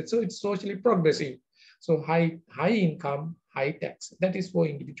tax rate. So it's socially progressive. So high income, high tax. That is for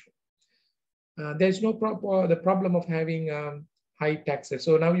individual. There's no the problem of having high taxes.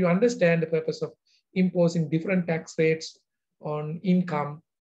 So now you understand the purpose of imposing different tax rates on income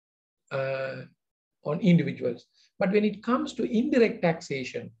on individuals. But when it comes to indirect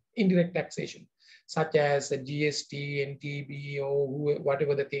taxation, such as the GST, NTB, or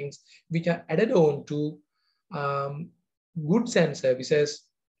whatever the things which are added on to goods and services,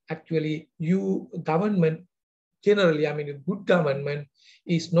 actually government generally, good government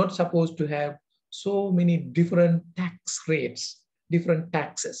is not supposed to have so many different tax rates, different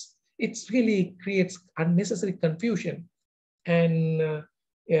taxes. It really creates unnecessary confusion and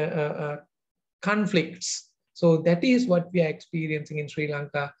conflicts. So that is what we are experiencing in Sri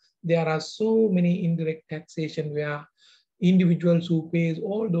Lanka. There are so many indirect taxation where individuals who pay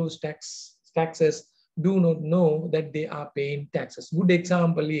all those taxes do not know that they are paying taxes. Good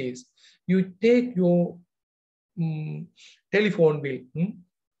example is you take your telephone bill,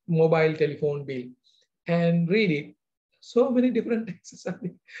 mobile telephone bill, and read it. So many different taxes are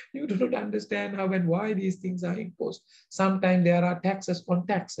there. You do not understand how and why these things are imposed. Sometimes there are taxes on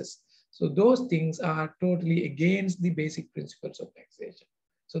taxes. So those things are totally against the basic principles of taxation.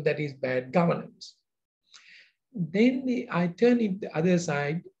 So that is bad governance. Then I turn it the other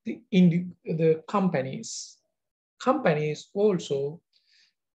side, the companies. Companies also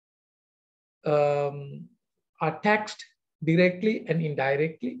are taxed directly and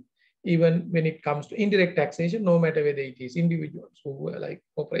indirectly, even when it comes to indirect taxation, no matter whether it is individuals who are like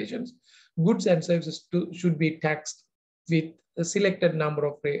corporations, goods and services should be taxed with a selected number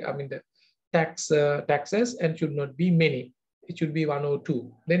of, the taxes, and should not be many. It should be 1 or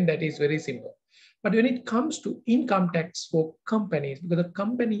 2. Then that is very simple. But when it comes to income tax for companies, because the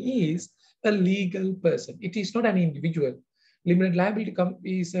company is a legal person, it is not an individual. Limited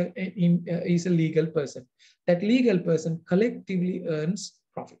liability is a legal person. That legal person collectively earns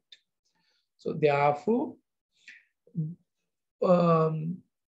profit. So therefore,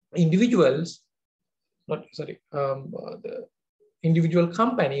 individuals, the individual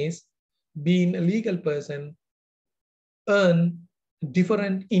companies, being a legal person, earn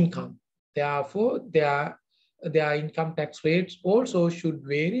different income. Therefore, their income tax rates also should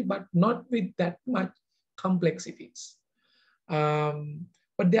vary, but not with that much complexities.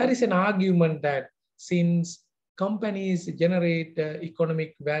 But there is an argument that since companies generate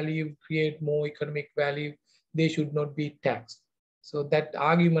economic value, create more economic value, they should not be taxed. So that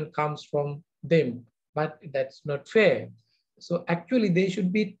argument comes from them, but that's not fair. So actually they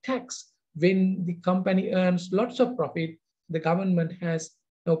should be taxed. When the company earns lots of profit, the government has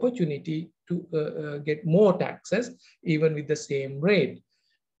the opportunity to get more taxes, even with the same rate.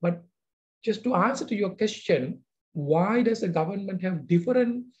 But just to answer to your question, why does the government have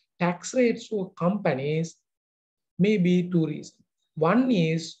different tax rates for companies? Maybe 2 reasons. One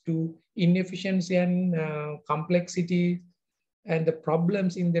is to inefficiency and complexity and the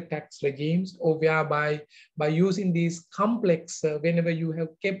problems in the tax regimes, or whereby by using these complex, whenever you have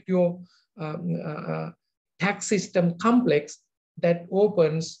kept your tax system complex, that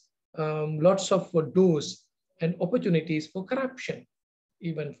opens lots of doors and opportunities for corruption,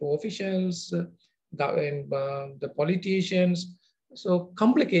 even for officials, and the politicians. So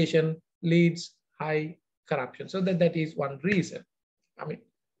complication leads high corruption. So that is one reason. I mean,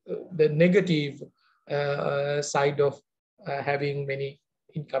 the negative side of having many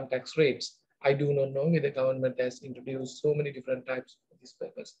income tax rates. I do not know whether the government has introduced so many different types for this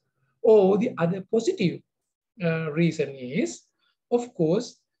purpose. Or the other positive reason is, of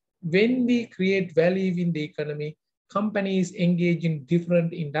course, when we create value in the economy, companies engage in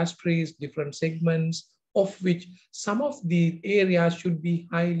different industries, different segments, of which some of the areas should be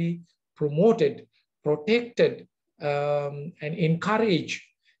highly promoted, protected, and encouraged.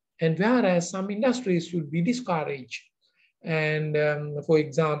 And whereas some industries should be discouraged. And for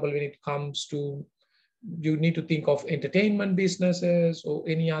example, when it comes to, you need to think of entertainment businesses or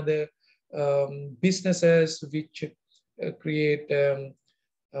any other businesses which create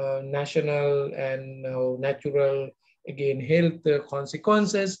national and natural, again, health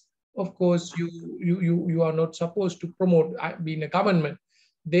consequences. Of course, you are not supposed to promote being a government.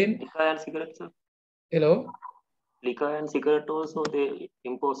 Then liquor and cigarettes. Hello. Liquor and cigarette also they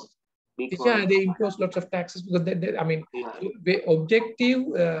impose. Yeah, they impose lots of taxes because I mean, the objective,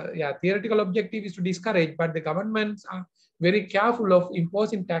 theoretical objective is to discourage, but the governments are very careful of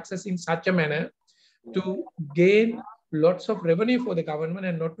imposing taxes in such a manner to gain lots of revenue for the government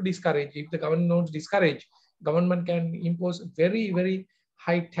and not to discourage. If the government wants to discourage, government can impose very, very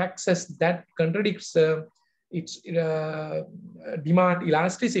high taxes that contradicts its demand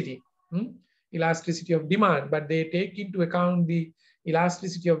elasticity, elasticity of demand, but they take into account the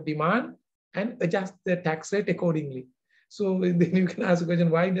elasticity of demand and adjust the tax rate accordingly. So then you can ask the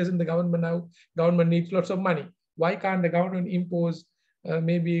question, why doesn't the government now, government needs lots of money. Why can't the government impose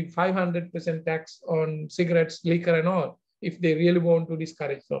maybe 500% tax on cigarettes, liquor and all, if they really want to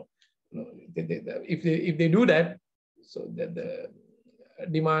discourage? So if they do that, so that the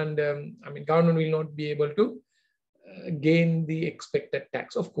demand, government will not be able to gain the expected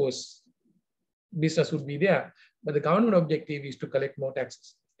tax. Of course, business would be there, but the government objective is to collect more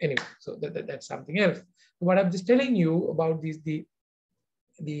taxes. anyway, so that's something else. What I'm just telling you about this, the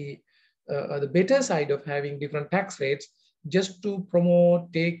better side of having different tax rates, just to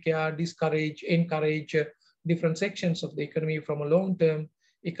promote, take care, discourage, encourage different sections of the economy from a long-term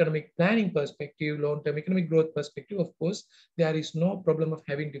economic planning perspective, long-term economic growth perspective. Of course, there is no problem of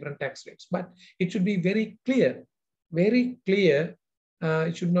having different tax rates, but it should be very clear, very clear.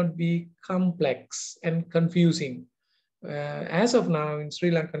 It should not be complex and confusing. As of now, in Sri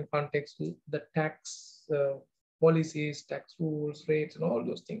Lankan context, the tax policies, tax rules, rates, and all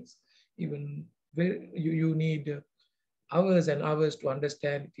those things, even you need hours and hours to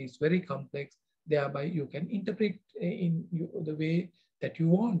understand. It is very complex. Thereby, you can interpret in the way that you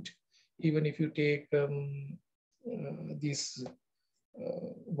want. Even if you take this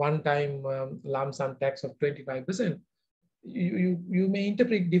one-time lump sum tax of 25%, you may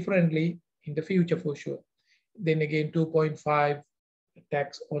interpret differently in the future for sure. Then again, 2.5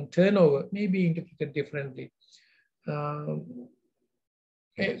 tax on turnover may be interpreted differently. So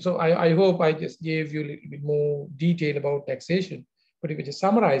I hope I just gave you a little bit more detail about taxation. But if we just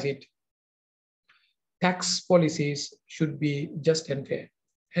summarize it, tax policies should be just and fair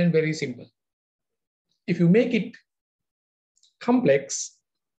and very simple. If you make it complex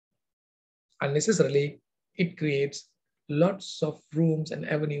unnecessarily, it creates lots of rooms and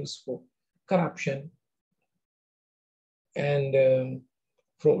avenues for corruption and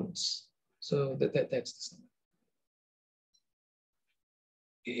frauds. So that's the summary.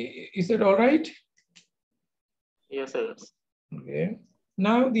 Is that all right? Yes, sir. Okay.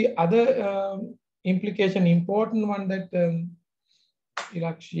 Now the other implication, important one that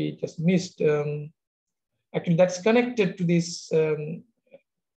Ilakshi just missed, actually that's connected to this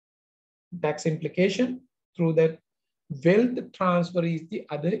tax implication, through that wealth transfer is the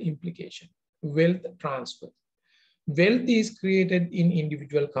other implication. Wealth transfer. Wealth is created in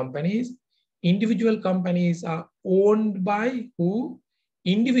individual companies. Individual companies are owned by who?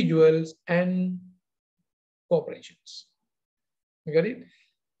 Individuals and corporations. You got it?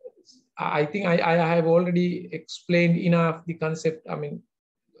 I think I have already explained enough the concept. I mean,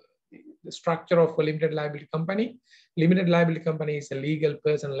 the structure of a limited liability company. Limited liability company is a legal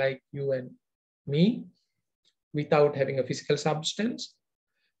person like you and me without having a physical substance.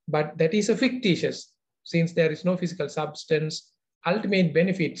 But that is a fictitious, since there is no physical substance, ultimate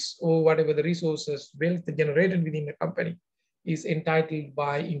benefits or whatever the resources, wealth generated within the company is entitled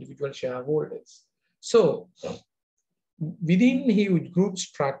by individual shareholders. So within huge group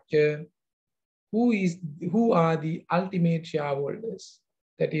structure, who are the ultimate shareholders?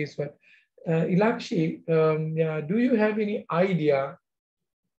 That is what Ilakshi, yeah, do you have any idea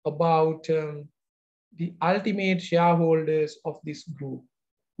about the ultimate shareholders of this group?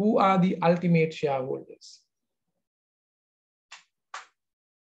 Who are the ultimate shareholders?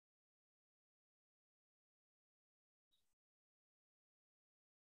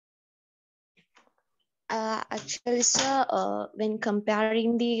 Actually, sir, when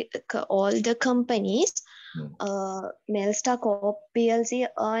comparing all the companies, Melstar Corp PLC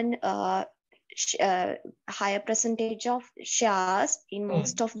earn higher percentage of shares in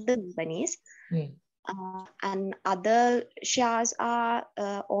most of the companies, and other shares are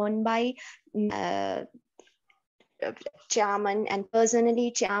owned by chairman and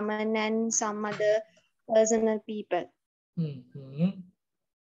personally chairman and some other personal people.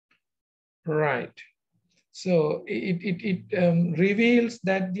 Right. So it reveals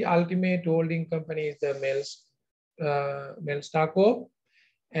that the ultimate holding company is the Melstar Corp,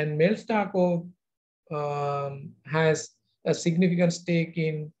 and Melstar Corp has a significant stake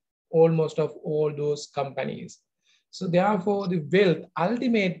in almost of all those companies. So therefore, the wealth,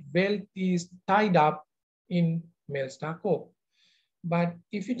 ultimate wealth, is tied up in Melstar Corp. But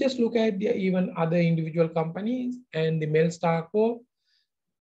if you just look at the even other individual companies and the Melstar Corp,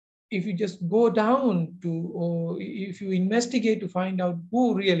 if you just go down to, or if you investigate to find out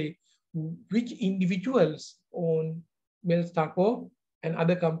who really, which individuals own Melstar Corp and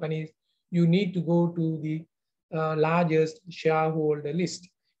other companies, you need to go to the largest shareholder list.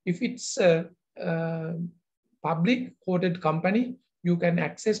 If it's a public quoted company, you can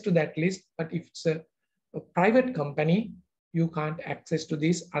access to that list. But if it's a private company, you can't access to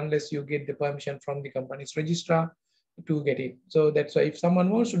this unless you get the permission from the company's registrar to get it. So that's why if someone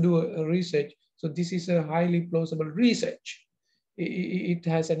wants to do a research, so this is a highly plausible research. It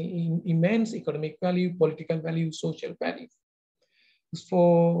has an immense economic value, political value, social value.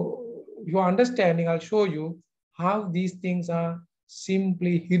 For your understanding, I'll show you how these things are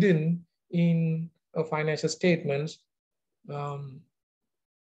simply hidden in financial statements. Look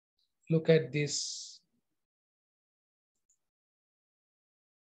at this.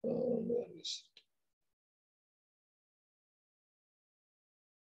 Where is it?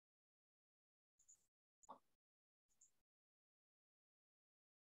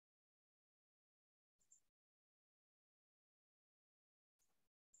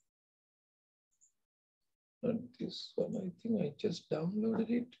 Not this one. I think I just downloaded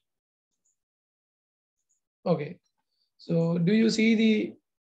it. Okay. So do you see the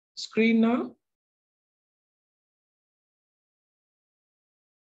screen now?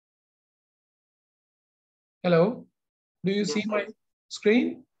 Hello? Do you see my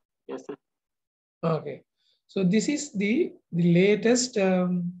screen? Yes, sir. Okay. So this is the latest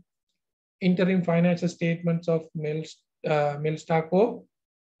interim financial statements of Melstar Corp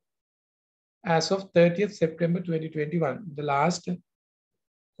as of 30th September 2021, the last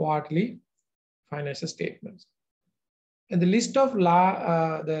quarterly financial statements. And the list of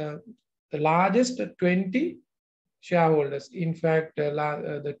the largest 20 shareholders, in fact,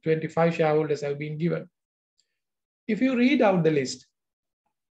 the 25 shareholders have been given. If you read out the list,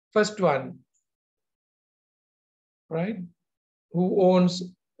 first one, right, who owns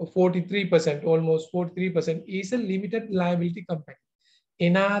 43%, almost 43%, is a limited liability company,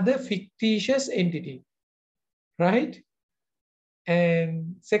 another fictitious entity, right?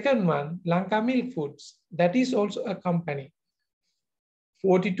 And second one, Lanka Milk Foods, that is also a company.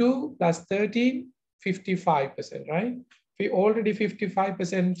 42 plus 13, 55%, right? Already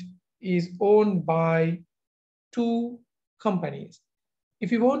 55% is owned by two companies.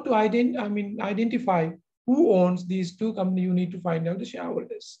 If you want to identify who owns these two companies, you need to find out the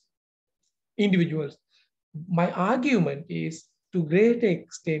shareholders, individuals. My argument is, to great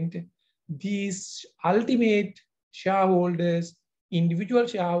extent, these ultimate shareholders, individual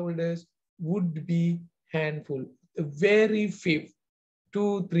shareholders, would be handful, very few,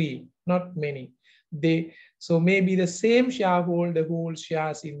 2, 3, not many. So maybe the same shareholder holds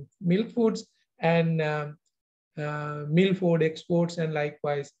shares in Milk Foods and Milford Exports and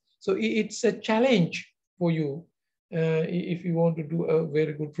likewise. So it's a challenge for you if you want to do a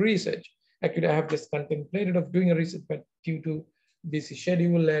very good research. Actually, I have just contemplated of doing a research, but due to busy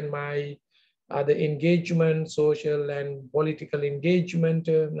schedule and my other engagement, social and political engagement,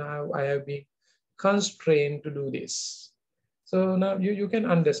 now I have been constrained to do this. So now you can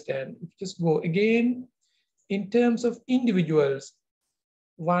understand. Just go again in terms of individuals.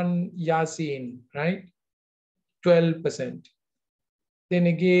 One Yasin, right? 12%. Then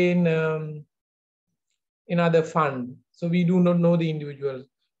again, another fund. So we do not know the individuals,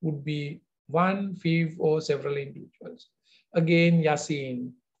 would be one, five, or several individuals. Again,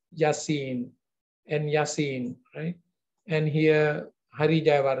 Yasin, and Yasin, right? And here, Hari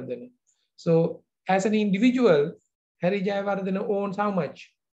Jayawardena. So as an individual, Hari Jayawardena owns how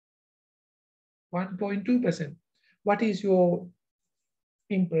much? 1.2%. What is your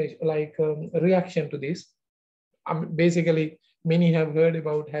impression, reaction to this? Basically, many have heard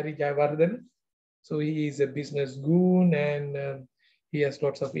about Hari Jayawardena. So he is a business goon and he has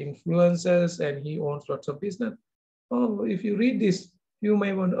lots of influences and he owns lots of business. Oh, if you read this, you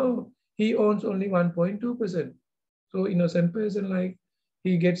may want, oh, he owns only 1.2%. So innocent person, like,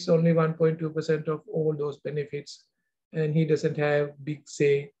 he gets only 1.2% of all those benefits and he doesn't have big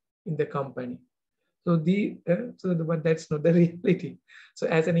say in the company. So but that's not the reality. So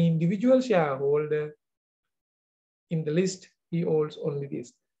as an individual shareholder in the list, he owns only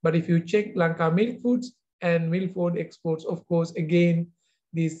this. But if you check Lanka Milk Foods and Milford Exports, of course, again,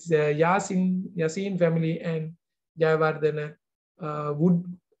 this Yasin family and Jayawardena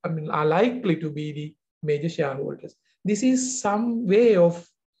are likely to be the major shareholders. This is some way of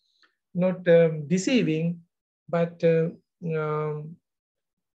not deceiving, but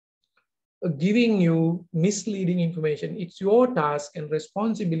giving you misleading information. It's your task and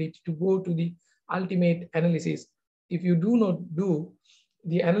responsibility to go to the ultimate analysis. If you do not do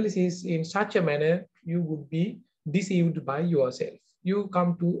the analysis in such a manner, you would be deceived by yourself. You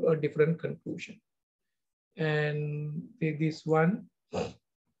come to a different conclusion. And this one,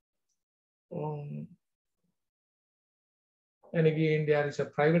 and again, there is a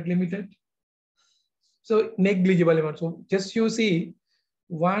private limited. So negligible amount. So just you see,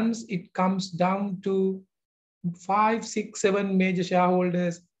 once it comes down to 5, 6, 7 major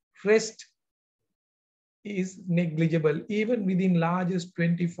shareholders, rest is negligible. Even within largest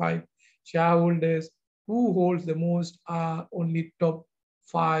 25 shareholders, who holds the most are only top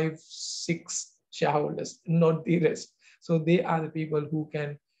 5, 6 shareholders, not the rest. So they are the people who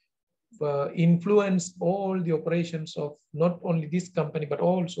can influence all the operations of not only this company, but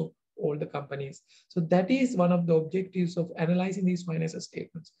also all the companies. So that is one of the objectives of analyzing these financial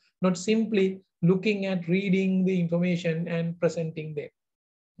statements, not simply looking at reading the information and presenting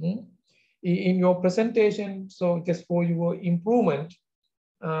them. in your presentation, so just for your improvement,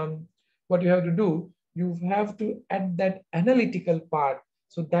 what you have to do, you have to add that analytical part.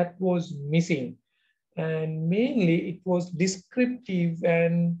 So that was missing. And mainly it was descriptive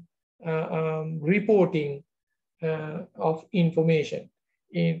and reporting of information.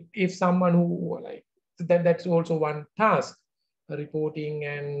 If someone who like that's also one task, reporting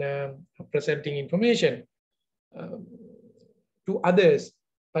and presenting information to others.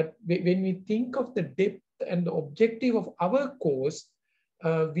 But when we think of the depth and the objective of our course,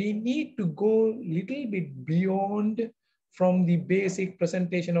 we need to go a little bit beyond from the basic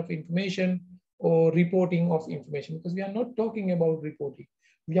presentation of information or reporting of information, because we are not talking about reporting.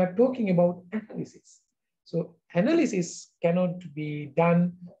 We are talking about analysis. So analysis cannot be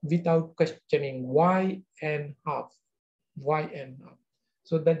done without questioning why and how. Why and how.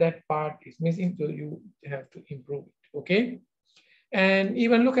 So that part is missing, so you have to improve it, okay? And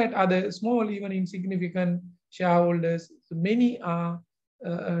even look at other small, even insignificant shareholders. Many are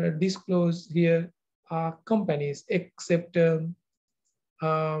disclosed here are companies, except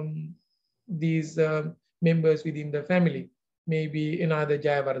these members within the family. Maybe another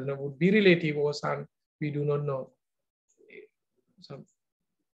Jayawardena would be relative or son, we do not know. So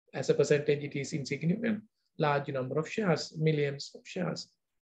as a percentage, it is insignificant. Large number of shares, millions of shares.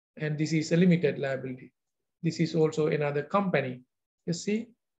 And this is a limited liability. This is also another company. You see,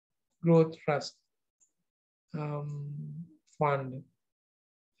 Growth Trust Fund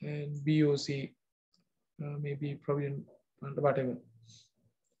and BOC, maybe Provident Fund, whatever.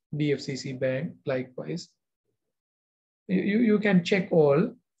 DFCC Bank, likewise. You can check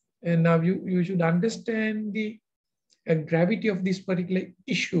all, and now you should understand the gravity of this particular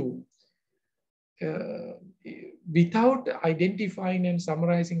issue. Without identifying and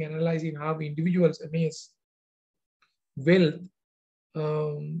summarizing, analyzing how individuals amass wealth,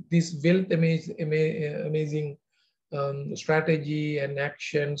 this wealth amazing strategy and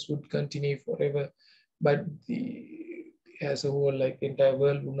actions would continue forever, but as a whole, like entire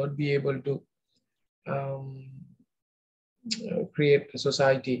world would not be able to create a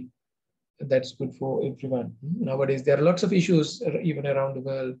society that's good for everyone. Nowadays, there are lots of issues even around the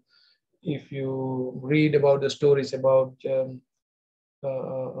world. If you read about the stories about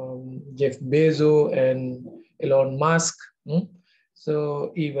Jeff Bezos and Elon Musk,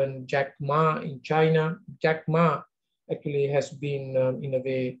 so even Jack Ma in China, Jack Ma actually has been in a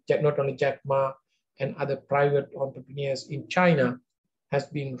way, not only Jack Ma and other private entrepreneurs in China has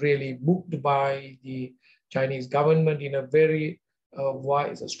been really booked by the Chinese government in a very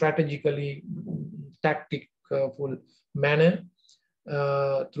wise, strategically tactful manner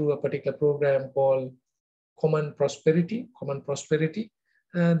through a particular program called Common Prosperity.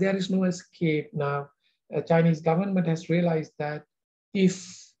 There is no escape now. Chinese government has realized that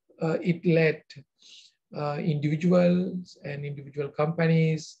if it let individuals and individual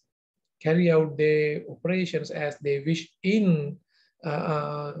companies carry out their operations as they wish in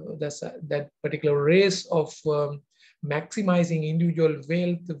that particular race of maximizing individual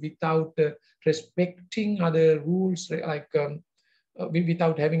wealth without respecting other rules, like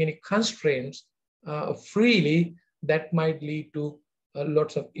without having any constraints freely, that might lead to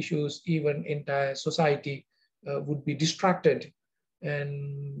lots of issues. Even entire society would be distracted,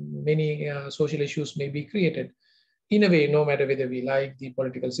 and many social issues may be created. In a way, no matter whether we like the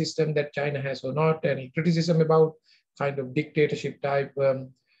political system that China has or not, any criticism about kind of dictatorship type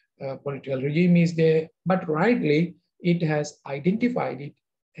political regime is there, but rightly, it has identified it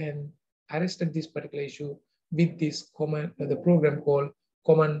and arrested this particular issue with this the program called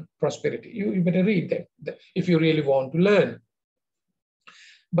Common Prosperity. You better read that if you really want to learn.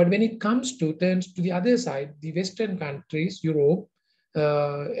 But when it turns to the other side, the Western countries, Europe,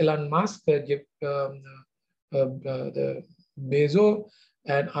 Elon Musk, the Bezos,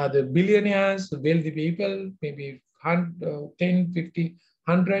 and other billionaires, wealthy people, maybe 10, 50,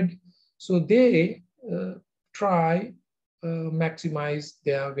 100. So they try maximize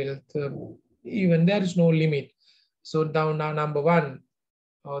their wealth. Even there is no limit. So now number one,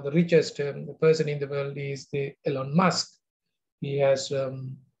 the richest person in the world is the Elon Musk. He has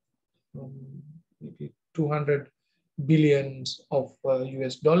maybe 200 billions of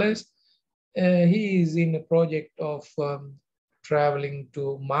US dollars. He is in a project of traveling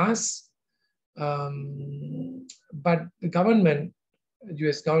to Mars. But the government,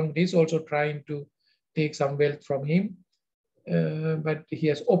 US government, is also trying to take some wealth from him. But he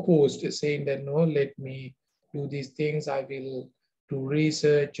has opposed, saying that no, let me do these things. I will do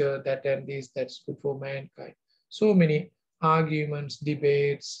research that and this, that's good for mankind. So many arguments,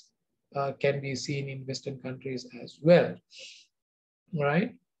 debates can be seen in Western countries as well,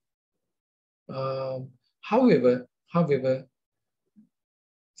 right? However,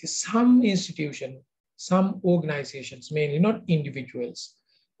 some institutions, some organizations, mainly not individuals,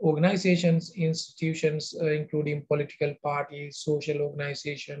 organizations, institutions, including political parties, social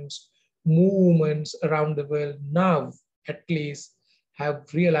organizations, movements around the world now at least have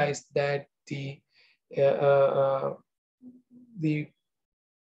realized that the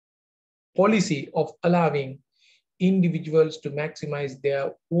policy of allowing individuals to maximize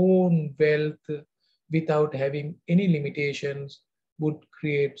their own wealth without having any limitations would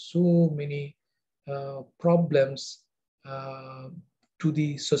create so many problems to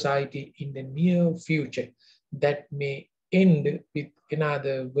the society in the near future that may end with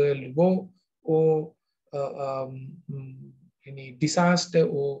another world war or any disaster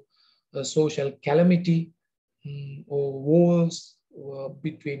or social calamity or wars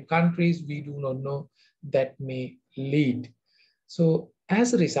between countries we do not know that may lead. So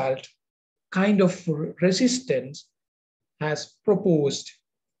as a result, kind of resistance has proposed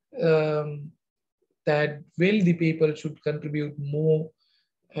that wealthy people should contribute more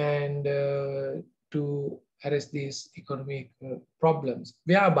and to address these economic problems,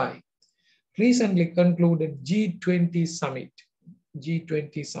 whereby recently concluded G20 summit,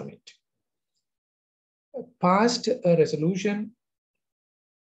 passed a resolution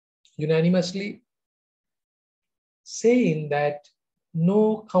unanimously saying that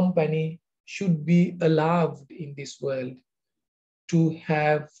no company should be allowed in this world to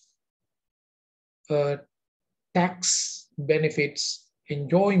have tax benefits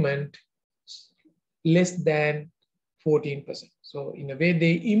enjoyment less than 14%. So in a way,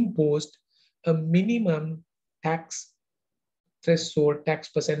 they imposed a minimum tax threshold, tax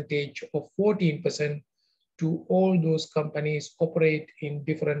percentage of 14% to all those companies operate in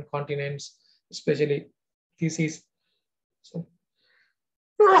different continents, especially this is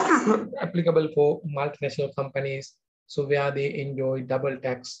applicable for multinational companies. So where they enjoy double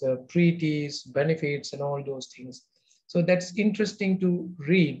tax treaties, benefits, and all those things. So that's interesting to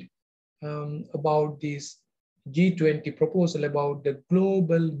read about this G20 proposal about the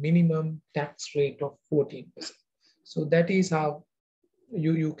global minimum tax rate of 14%. So that is how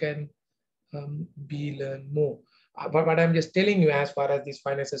you can learn more. But I'm just telling you, as far as this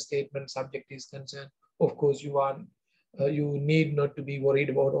financial statement subject is concerned, of course, you need not to be worried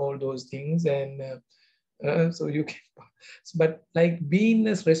about all those things, and so you can. But like being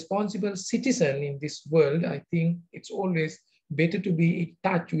a responsible citizen in this world, I think it's always better to be in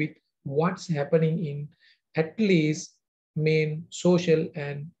touch with what's happening in at least main social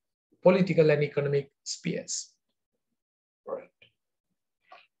and political and economic spheres.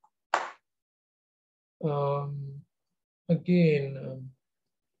 Again,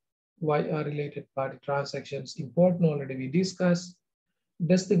 why are related party transactions important? Already we discussed.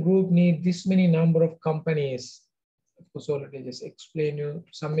 Does the group need this many number of companies? Of course, already just explain you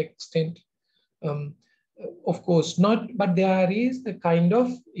to some extent. Of course not, but there is a kind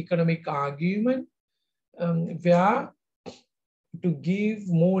of economic argument where to give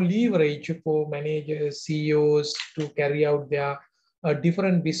more leverage for managers, CEOs to carry out their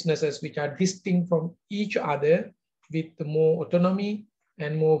different businesses which are distinct from each other with more autonomy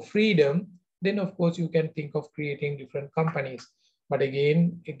and more freedom, then of course you can think of creating different companies. But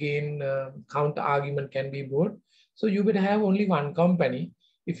again, counter argument can be brought. So you would have only one company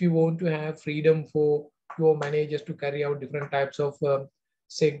if you want to have freedom for your managers to carry out different types of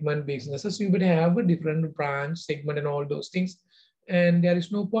segment businesses. You would have a different branch, segment, and all those things, and there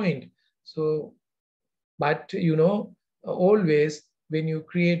is no point. So, but you know, always when you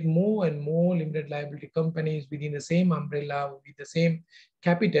create more and more limited liability companies within the same umbrella with the same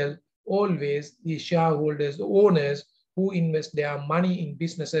capital, always the shareholders, the owners who invest their money in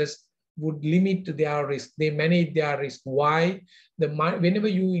businesses would limit their risk. They manage their risk. Why? Whenever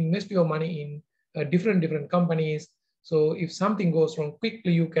you invest your money in different companies, so if something goes wrong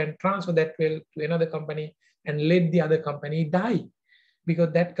quickly, you can transfer that wealth to another company and let the other company die,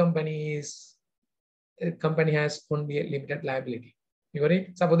 because that company has only a limited liability. You got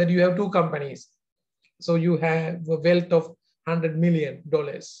it? Suppose that you have two companies. So you have a wealth of $100 million.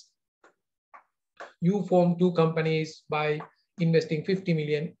 You form two companies by investing 50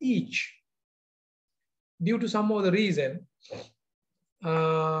 million each. Due to some other reason,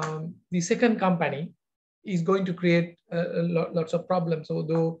 the second company is going to create lots of problems,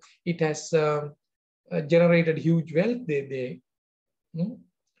 although it has generated huge wealth there.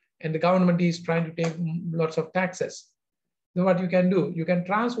 And the government is trying to take lots of taxes. So what you can do, you can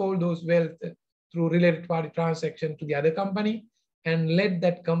transfer all those wealth through related party transaction to the other company and let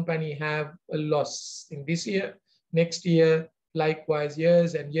that company have a loss in this year, next year, likewise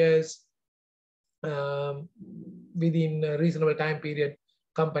years and years. within a reasonable time period,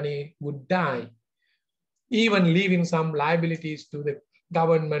 company would die, even leaving some liabilities to the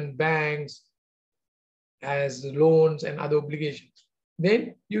government, banks, as loans and other obligations,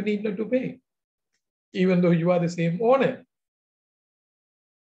 then you need not to pay, even though you are the same owner.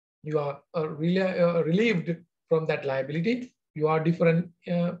 You are relieved from that liability. You are a different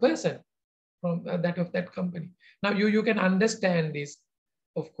person from that of that company. Now you can understand this,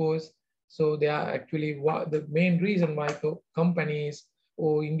 of course. So they are actually the main reason why companies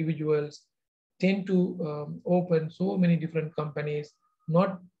or individuals tend to open so many different companies,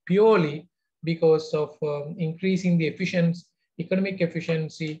 not purely because of increasing the efficiency, economic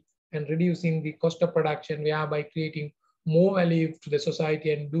efficiency, and reducing the cost of production, whereby creating more value to the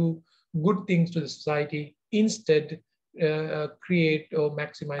society and do good things to the society. Instead, create or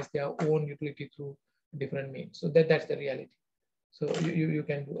maximize their own utility through different means. So that's the reality. So you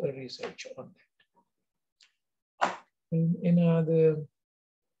can do a research on that. In other,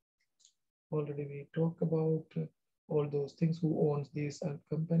 already we talk about all those things, who owns these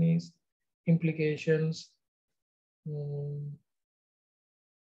companies, implications.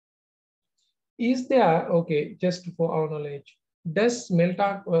 Is there, okay, just for our knowledge, does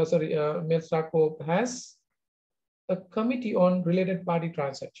Melstar Corp has a committee on related party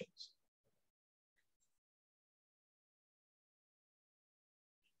transactions?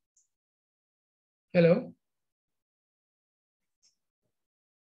 Hello?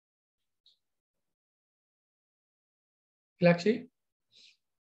 Lakshi?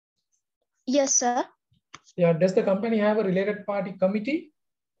 Yes, sir. Yeah, does the company have a related party committee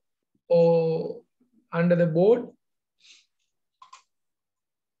or under the board?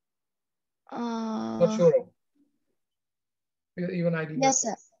 Not sure. Even I didn't. Yes,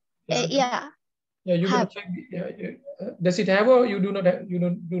 sir. Yeah. Yeah, you better check. Does it have, or you do not have, you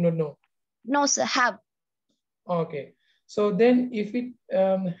do not know? No, sir. Have. Okay. So then if it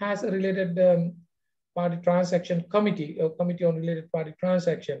has a related party transaction committee, or committee on related party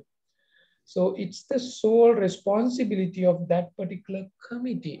transaction, so it's the sole responsibility of that particular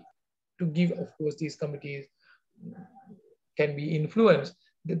committee to give, of course, these committees can be influenced.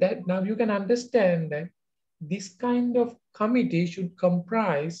 That now you can understand that this kind of committee should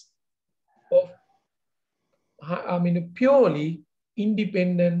comprise of, I mean, purely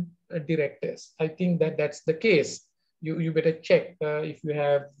independent directors. I think that that's the case. You better check if you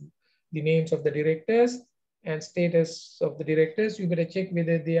have the names of the directors and status of the directors. You better check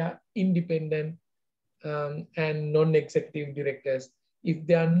whether they are independent and non-executive directors. If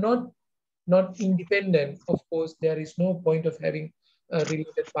they are not independent, of course, there is no point of having a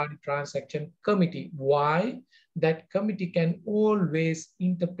related party transaction committee. Why? That committee can always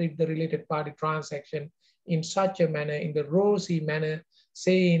interpret the related party transaction in such a manner, in the rosy manner,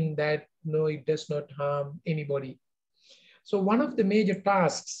 saying that no, it does not harm anybody. So one of the major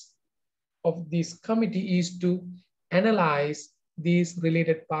tasks of this committee is to analyze these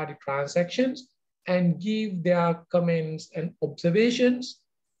related party transactions and give their comments and observations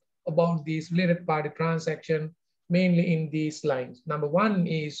about these related party transaction, mainly in these lines. Number one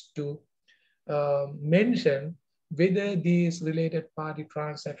is to mention whether these related party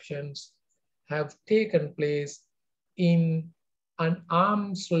transactions have taken place in an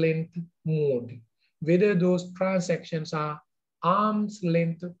arm's length mode, whether those transactions are arm's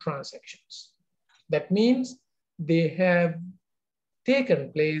length transactions. That means they have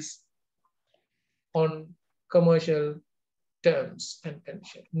taken place on commercial terms and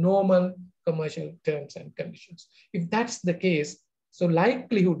conditions, normal commercial terms and conditions. If that's the case, so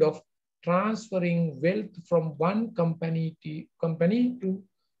likelihood of transferring wealth from one company to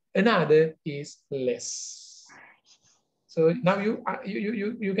another is less. So now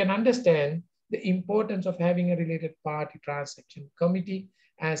you can understand the importance of having a related party transaction committee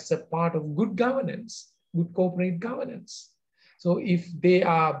as a part of good governance, good corporate governance. So if they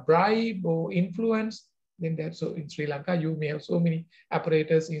are bribed or influenced, then that's so in Sri Lanka, you may have so many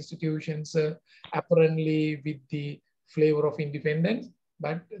apparatus, institutions, apparently with the flavor of independence,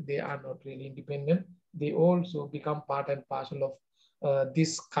 but they are not really independent. They also become part and parcel of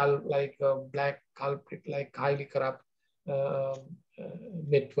this like black culprit, like highly corrupt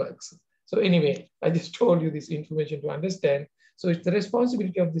networks. So anyway, I just told you this information to understand. So it's the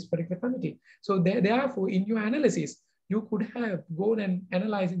responsibility of this particular committee. So therefore, in your analysis, you could have gone and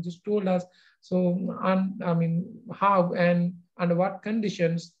analyzed and just told us, so I mean, how and under what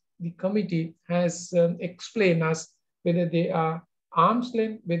conditions the committee has explained us whether they are arm's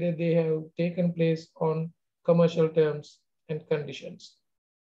length, whether they have taken place on commercial terms and conditions.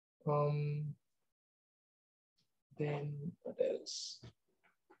 Then what else?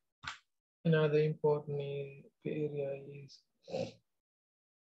 Another important area is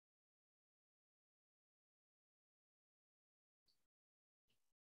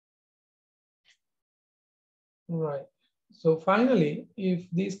right. So finally, if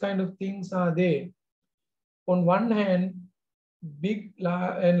these kind of things are there, on one hand, big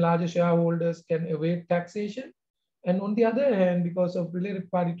and larger shareholders can evade taxation. And on the other hand, because of related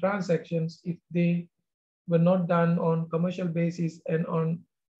party transactions, if they were not done on commercial basis and on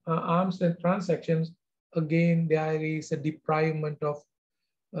arm's length transactions, again, there is a deprivement of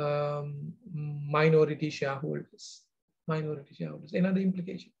minority shareholders. Minority shareholders. Another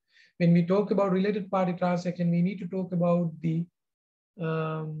implication. When we talk about related party transaction, we need to talk about the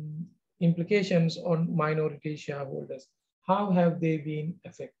implications on minority shareholders. How have they been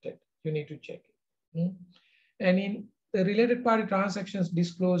affected? You need to check it. And in the related party transactions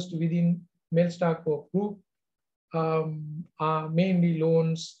disclosed within Melstar Corp Group are mainly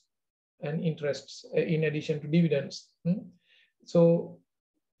loans and interests in addition to dividends. So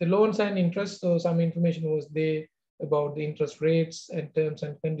the loans and interests, so some information was there about the interest rates and terms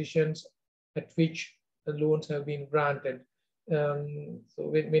and conditions at which the loans have been granted. So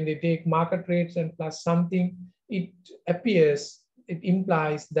when they take market rates and plus something, it appears, it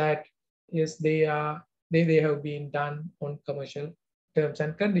implies that yes, they have been done on commercial terms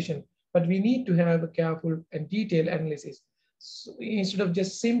and conditions. But we need to have a careful and detailed analysis. So instead of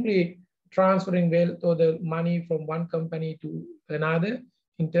just simply transferring wealth or the money from one company to another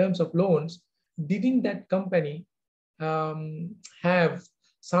in terms of loans, didn't that company have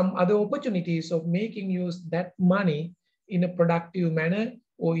some other opportunities of making use that money in a productive manner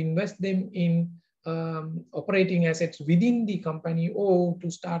or invest them in operating assets within the company or to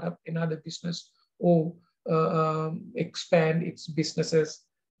start up another business or expand its businesses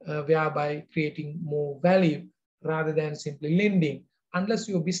whereby creating more value rather than simply lending. Unless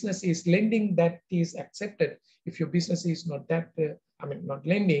your business is lending, that is accepted. If your business is not that, not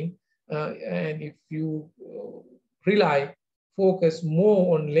lending, and if you focus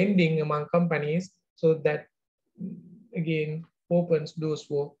more on lending among companies, so that again opens doors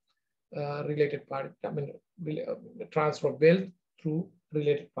for related party, transfer of wealth through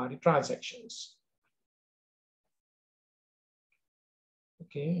related party transactions.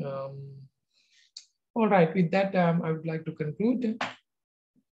 Okay. All right. With that, I would like to conclude.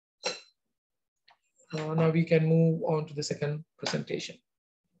 Now we can move on to the second presentation.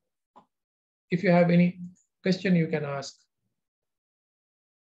 If you have any question, you can ask.